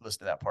don't need to listen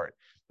to that part.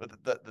 But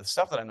the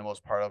stuff that I'm the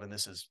most proud of, and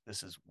this is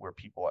where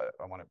people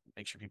I want to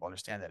make sure people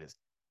understand that is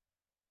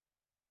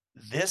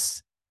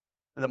this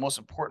the most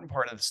important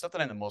part of the stuff that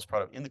I'm the most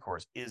proud of in the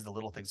course is the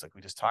little things like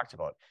we just talked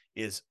about.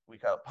 Is we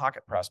got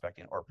pocket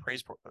prospecting or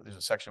there's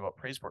a section about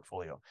praise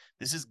portfolio.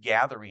 This is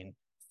gathering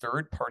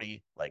third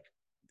party, like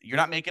you're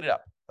not making it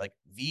up. Like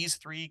these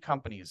three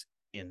companies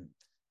in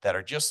that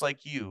are just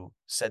like you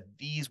said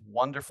these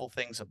wonderful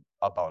things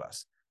about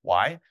us.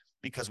 Why?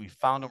 Because we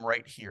found them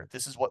right here.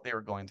 This is what they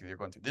were going through. They're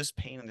going through this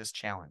pain and this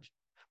challenge.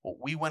 What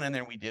we went in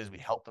there and we did is we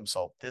helped them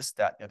solve this,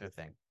 that, and the other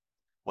thing.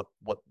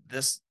 What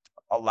this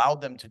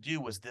allowed them to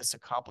do was this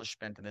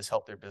accomplishment, and this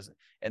helped their business.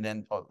 And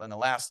then and the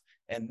last,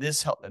 and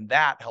this helped, and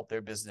that helped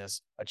their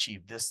business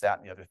achieve this, that,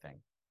 and the other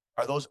thing.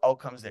 Are those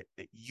outcomes that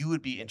you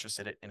would be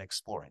interested in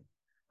exploring,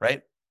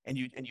 right? And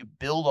you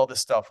build all this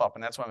stuff up,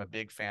 and that's why I'm a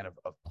big fan of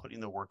putting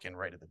the work in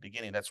right at the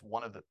beginning. That's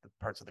one of the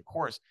parts of the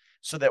course,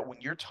 so that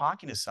when you're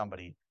talking to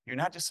somebody, you're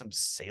not just some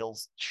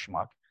sales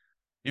schmuck.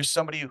 You're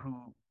somebody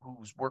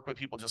who's worked with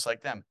people just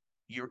like them.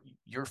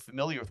 You're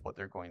familiar with what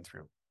they're going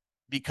through,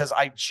 because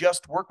I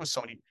just worked with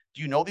somebody.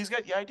 Do you know these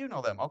guys? Yeah, I do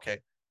know them. Okay.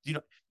 Do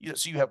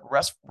so you have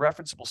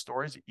referenceable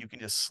stories that you can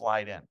just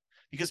slide in,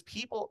 because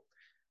people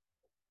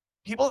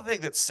think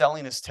that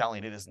selling is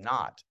telling. It is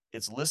not.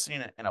 It's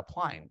listening and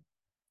applying.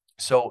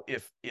 So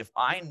if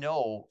I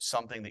know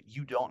something that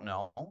you don't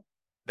know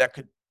that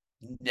could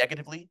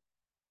negatively,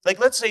 like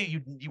let's say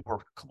you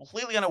were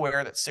completely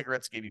unaware that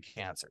cigarettes gave you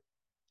cancer,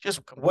 just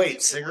Wait, completely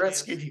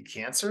cigarettes oblivious. give you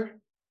cancer?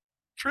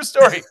 True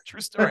story.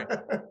 True story.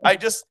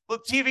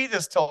 Look, TV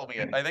just told me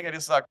it. I think I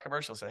just saw a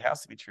commercial, so it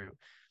has to be true.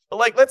 But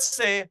like, let's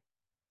say,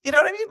 you know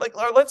what I mean? Like,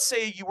 or let's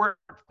say you weren't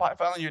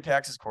filing your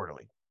taxes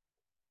quarterly,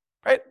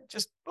 right?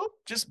 Just boop,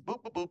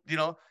 boop,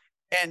 boop,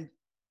 and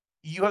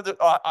you have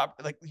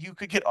like you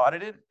could get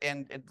audited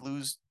and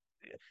lose,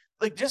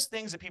 like just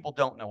things that people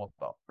don't know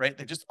about, right?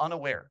 They're just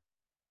unaware.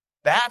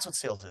 That's what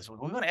sales is. We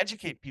want to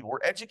educate people. We're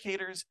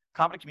educators,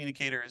 competent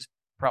communicators,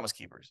 promise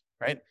keepers,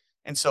 right?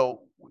 And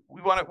so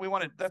we want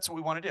to that's what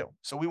we want to do.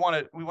 So we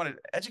want to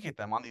educate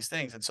them on these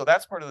things. And so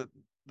that's part of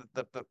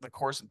the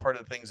course, and part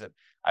of the things that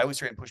I always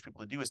try and push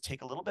people to do is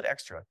take a little bit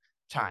extra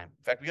time.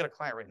 In fact, we got a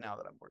client right now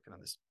that I'm working on,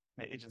 this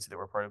agency that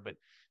we're part of, but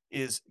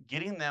is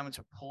getting them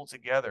to pull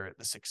together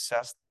the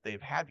success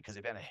they've had, because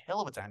they've had a hell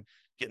of a time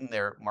getting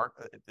their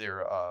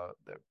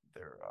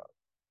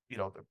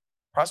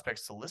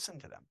prospects to listen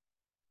to them.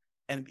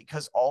 And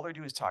because all they're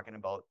doing is talking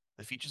about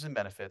the features and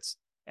benefits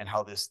and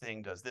how this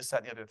thing does this,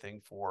 that, and the other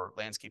thing for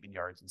landscaping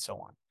yards and so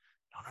on.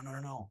 No, no, no,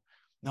 no, no.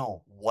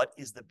 No. What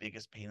is the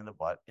biggest pain in the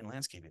butt in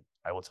landscaping?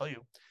 I will tell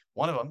you.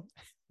 One of them,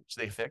 which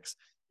they fix,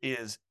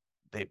 is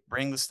they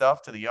bring the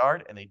stuff to the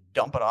yard and they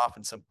dump it off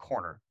in some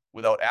corner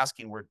without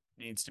asking where it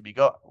needs to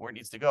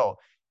go.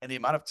 And the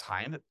amount of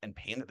time and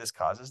pain that this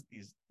causes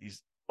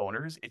these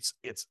owners,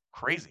 it's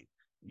crazy.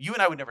 You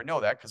and I would never know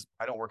that because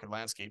I don't work in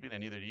landscaping,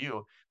 and neither do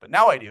you. But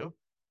now I do.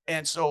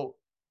 And so,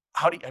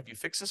 have you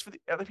fixed this for the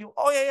other people?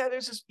 Oh yeah, yeah.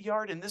 There's this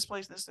yard in this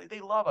place.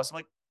 They love us. I'm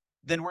like,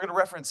 then we're going to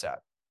reference that,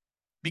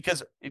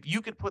 because if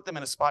you could put them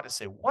in a spot to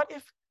say, what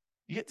if?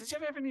 Did you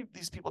ever have any of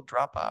these people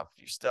drop off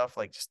your stuff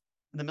like just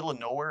in the middle of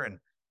nowhere? And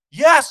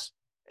yes.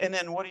 And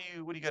then what do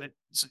you got to?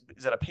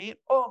 Is that a paint?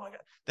 Oh my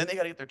god. Then they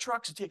got to get their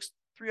trucks. It takes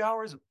 3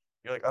 hours.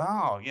 You're like,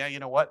 oh yeah, you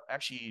know what?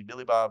 Actually,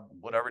 Billy Bob,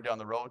 whatever down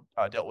the road,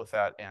 dealt with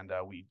that, and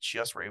we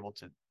just were able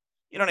to,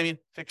 you know what I mean,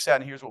 fix that.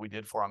 And here's what we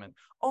did for them. And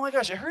oh my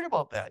gosh, I heard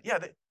about that. Yeah,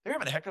 they're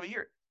having a heck of a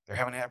year. They're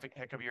having a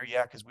heck of a year,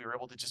 yeah, because we were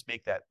able to just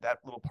make that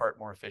little part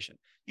more efficient.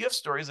 You have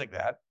stories like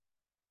that.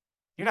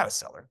 You're not a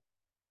seller.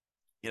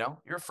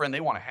 You're a friend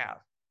they want to have,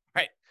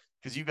 right?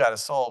 Because you got to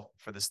solve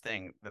for this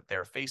thing that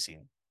they're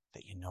facing,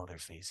 that they're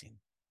facing.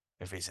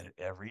 They're facing it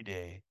every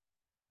day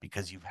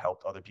because you've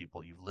helped other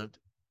people. You've lived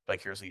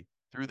vicariously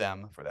through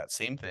them for that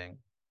same thing.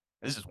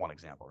 This is one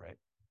example, right?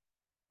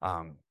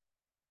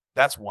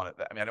 That's one of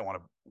I mean, I don't want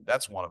to,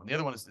 that's one of them. The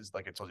other one is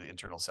like I told you,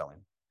 internal selling.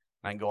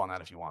 And I can go on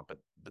that if you want, but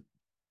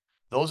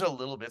those are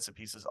little bits and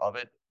pieces of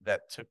it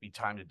that took me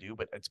time to do,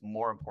 but it's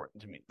more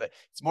important to me that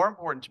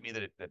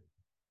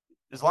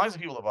as long as the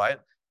people that buy it,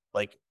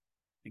 like,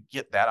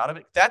 get that out of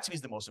it, that to me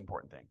is the most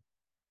important thing.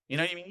 You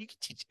know what I mean? You can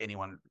teach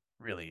anyone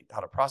really how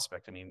to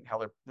prospect. I mean, how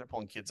they're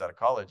pulling kids out of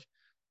college,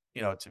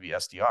 to be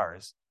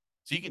SDRs.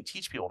 So you can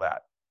teach people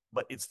that,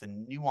 but it's the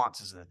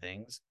nuances of the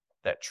things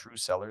that true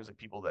sellers, like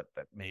people that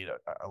made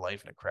a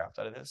life and a craft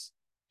out of this,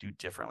 do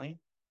differently,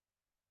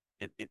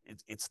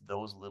 it's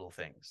those little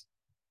things.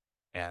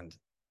 And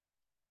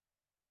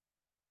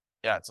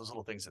yeah, it's those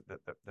little things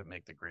that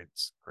make the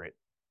greats great.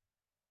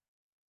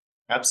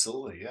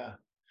 Absolutely, yeah.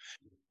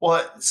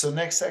 Well, so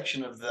next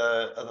section of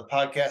the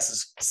podcast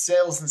is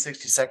sales in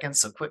 60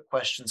 seconds. So quick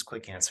questions,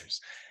 quick answers.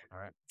 All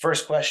right.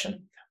 First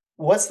question: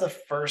 what's the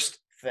first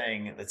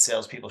thing that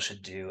salespeople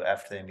should do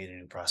after they meet a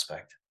new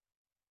prospect?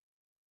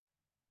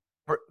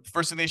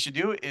 First thing they should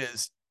do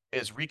is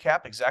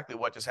recap exactly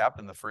what just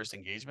happened in the first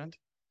engagement.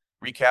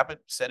 Recap it,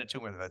 send it to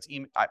them, whether that's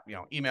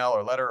email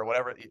or letter or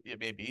whatever it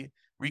may be.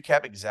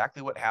 Recap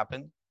exactly what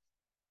happened.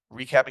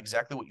 Recap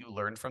exactly what you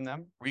learned from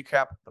them.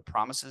 Recap the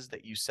promises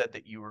that you said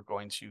that you were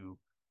going to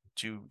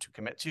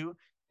commit to,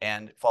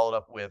 and followed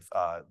up with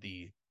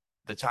the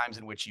times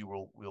in which you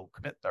will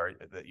commit, or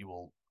that you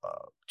will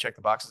check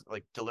the boxes,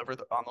 like deliver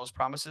on those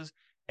promises,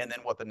 and then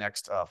what the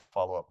next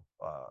follow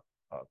up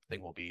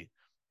thing will be,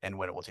 and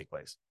when it will take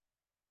place.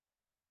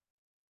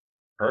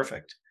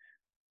 Perfect.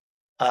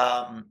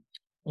 Um,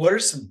 what are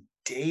some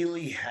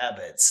daily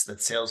habits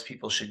that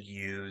salespeople should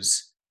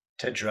use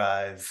to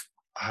drive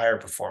higher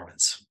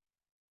performance?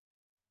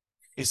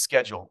 Is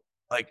schedule,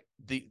 like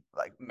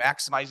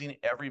maximizing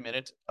every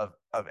minute of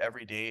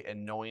every day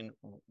and knowing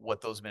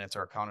what those minutes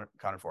are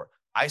accounted for.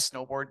 I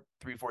snowboard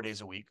 3-4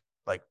 days a week,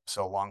 like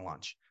so long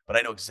lunch, but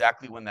I know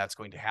exactly when that's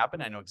going to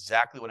happen. I know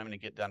exactly what I'm going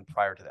to get done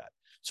prior to that.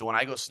 So when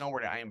I go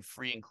snowboarding, I am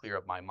free and clear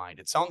of my mind.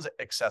 It sounds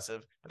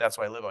excessive, but that's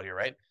why I live out here,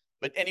 right?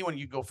 But anyone,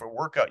 you go for a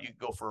workout, you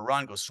go for a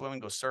run, go swimming,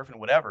 go surfing,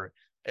 whatever,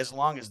 as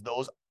long as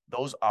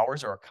those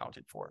hours are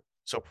accounted for.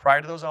 So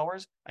prior to those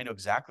hours, I know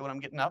exactly when I'm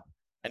getting up.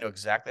 I know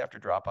exactly after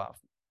drop off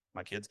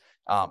my kids.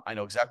 I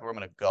know exactly where I'm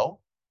going to go.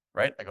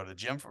 Right, I go to the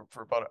gym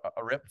for about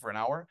a rip for an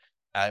hour.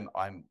 I'm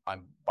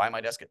by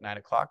my desk at 9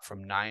 o'clock,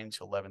 from 9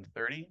 to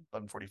 11:30,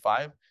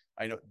 11:45.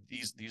 I know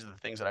these are the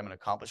things that I'm going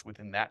to accomplish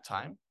within that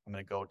time. I'm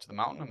going to go to the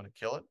mountain. I'm going to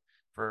kill it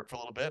for a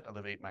little bit. I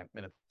live 8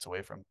 minutes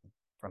away from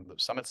the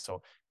summit,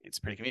 so it's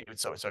pretty convenient.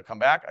 So I come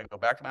back, I go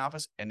back to my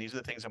office, and these are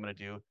the things I'm going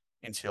to do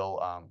until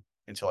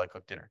I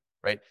cook dinner.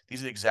 Right,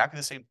 these are exactly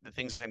the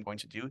things I'm going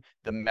to do,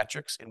 the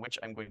metrics in which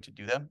I'm going to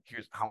do them.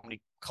 Here's how many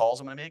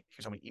calls I'm going to make.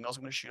 Here's how many emails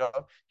I'm going to shoot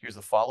out. Here's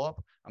the follow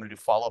up. I'm going to do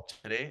follow up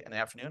today in the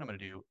afternoon. I'm going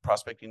to do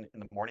prospecting in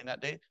the morning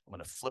that day. I'm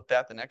going to flip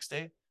that the next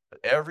day.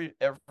 But every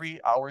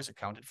hour is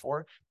accounted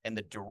for, and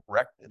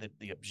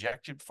the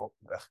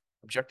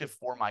objective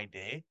for my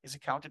day is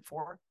accounted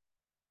for,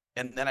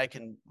 and then I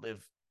can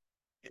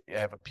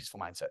have a peaceful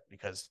mindset,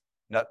 because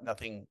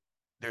nothing,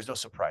 there's no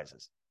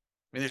surprises.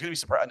 I mean, there's going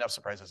to be enough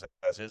surprises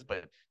as is,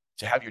 but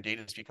to have your day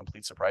just be a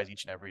complete surprise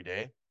each and every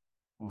day,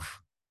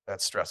 oof,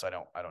 that's stress. I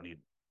don't need.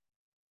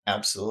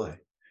 Absolutely.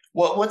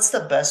 What's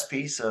the best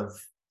piece of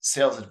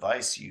sales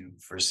advice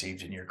you've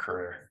received in your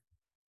career?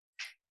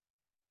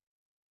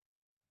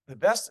 The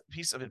best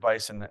piece of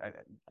advice, and I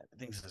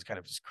think this has kind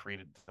of just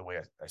created the way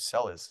I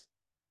sell, is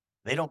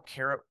they don't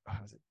care.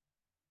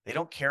 They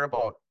don't care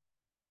about.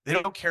 They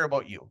don't care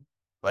about you.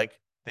 Like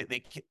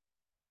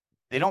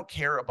they don't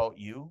care about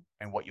you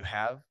and what you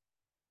have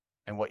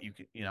and what you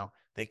can.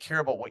 They care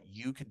about what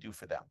you can do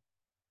for them.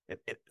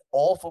 It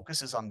all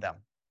focuses on them.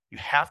 You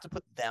have to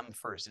put them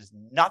first. It has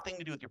nothing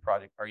to do with your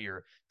product or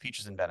your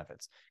features and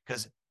benefits.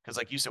 Because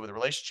like you said with the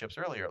relationships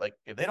earlier, like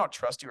if they don't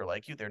trust you or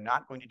like you, they're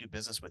not going to do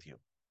business with you.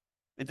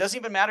 It doesn't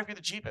even matter if you're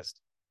the cheapest.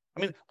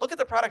 I mean, look at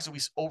the products that we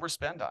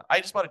overspend on.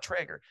 I just bought a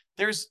Traeger.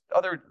 There's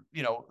other,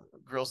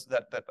 girls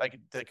that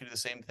could do the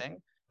same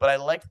thing. But I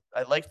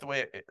like the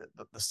way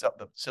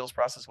the sales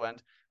process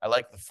went. I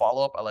like the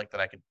follow up. I like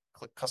that I could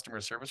click customer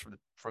service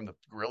from the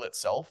grill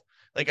itself.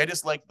 Like I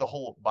just like the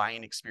whole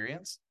buying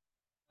experience.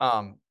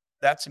 Um,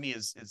 that to me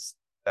is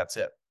that's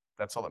it.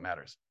 That's all that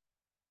matters.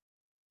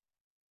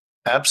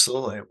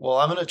 Absolutely. Well,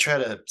 I'm going to try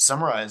to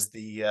summarize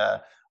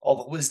the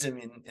all the wisdom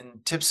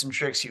and tips and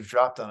tricks you've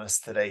dropped on us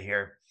today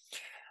here.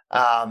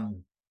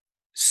 Um,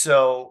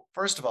 so,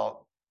 first of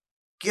all,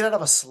 get out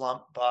of a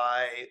slump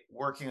by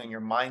working on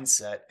your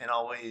mindset, and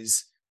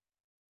always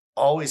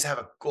have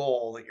a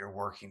goal that you're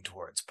working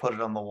towards. Put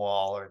it on the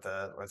wall, or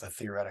the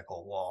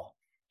theoretical wall.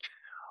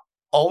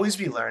 Always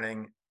be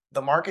learning.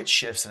 The market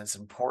shifts, and it's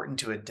important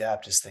to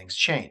adapt as things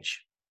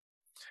change.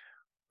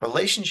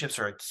 Relationships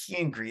are a key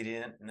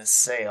ingredient in a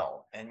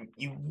sale, and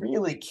you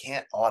really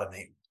can't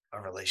automate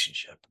a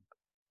relationship.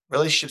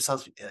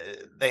 Relationships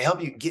they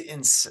help you get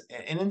an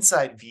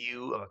inside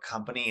view of a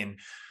company and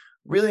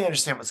really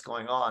understand what's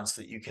going on,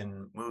 so that you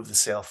can move the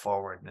sale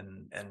forward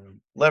and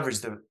leverage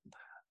the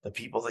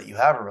people that you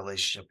have a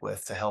relationship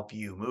with to help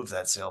you move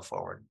that sale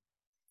forward.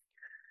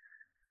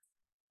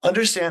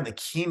 Understand the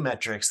key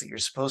metrics that you're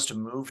supposed to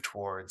move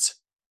towards,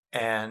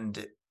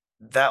 and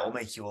that will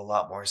make you a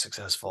lot more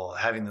successful.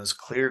 Having those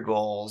clear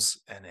goals,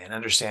 and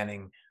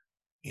understanding,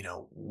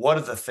 what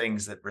are the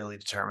things that really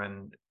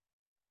determine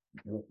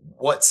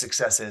what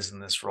success is in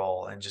this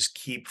role, and just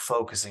keep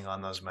focusing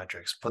on those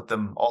metrics. Put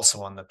them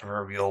also on the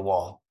proverbial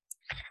wall.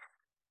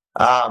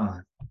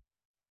 Um,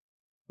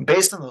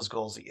 Based on those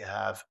goals that you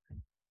have,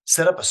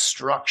 Set up a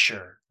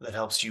structure that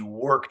helps you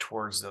work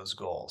towards those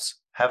goals.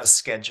 Have a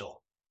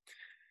schedule.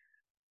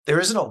 There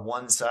isn't a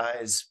one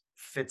size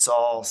fits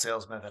all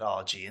sales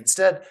methodology.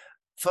 Instead,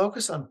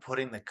 focus on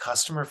putting the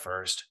customer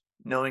first,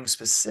 knowing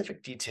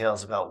specific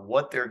details about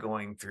what they're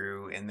going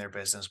through in their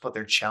business, what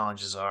their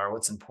challenges are,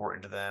 what's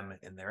important to them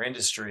in their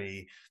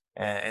industry,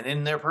 and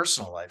in their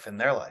personal life, in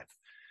their life.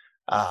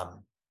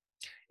 Um,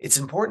 it's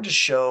important to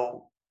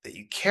show that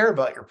you care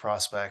about your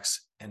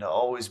prospects and to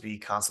always be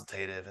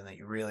consultative and that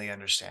you really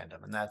understand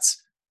them. And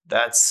that's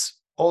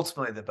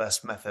ultimately the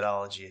best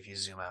methodology if you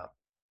zoom out.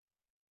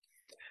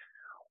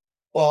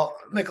 Well,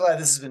 Mikolai,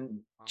 this has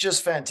been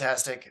just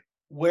fantastic.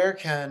 Where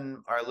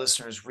can our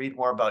listeners read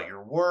more about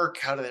your work?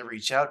 How do they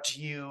reach out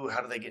to you?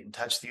 How do they get in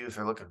touch with you if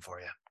they're looking for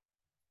you?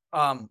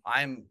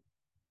 I'm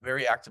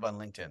very active on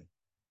LinkedIn.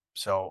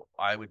 So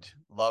I would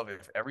love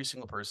if every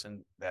single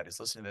person that is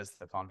listening to this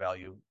that found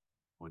value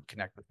would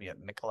connect with me at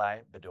Mickeli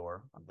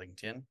Bedore on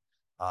LinkedIn.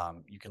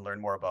 You can learn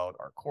more about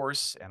our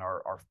course and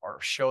our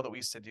show that we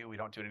used to do. We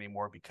don't do it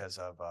anymore because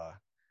of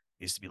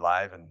it used to be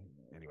live. And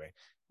anyway,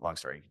 long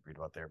story, you can read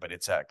about there. But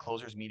it's at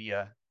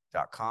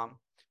closersmedia.com.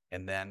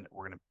 And then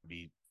we're going to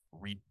be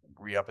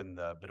re up in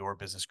the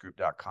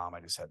bedorebusinessgroup.com.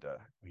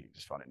 We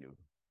just found a new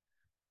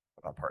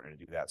partner to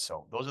do that.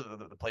 So those are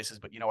the places.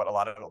 But you know what? A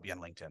lot of it will be on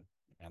LinkedIn,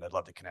 and I'd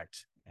love to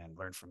connect and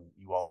learn from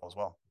you all as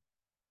well.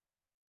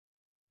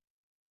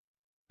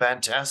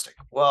 Fantastic.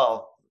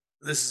 Well,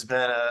 this has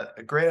been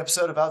a great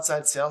episode of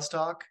Outside Sales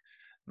Talk.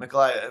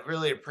 Mikolai, I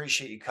really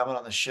appreciate you coming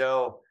on the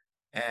show.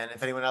 And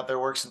if anyone out there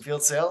works in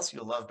field sales,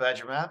 you'll love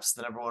Badger Maps.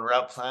 The number one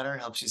route planner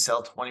helps you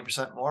sell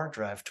 20% more,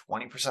 drive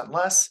 20%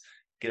 less.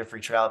 Get a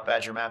free trial at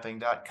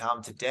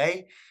badgermapping.com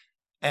today.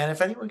 And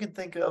if anyone can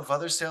think of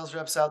other sales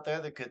reps out there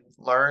that could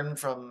learn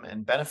from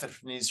and benefit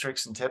from these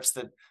tricks and tips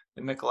that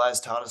Mikolai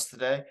has taught us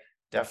today,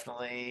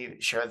 definitely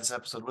share this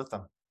episode with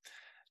them.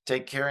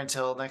 Take care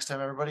until next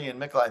time, everybody.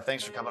 And Mikolai,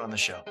 thanks for coming on the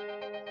show.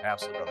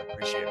 Absolutely, brother.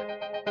 Appreciate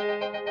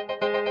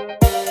it.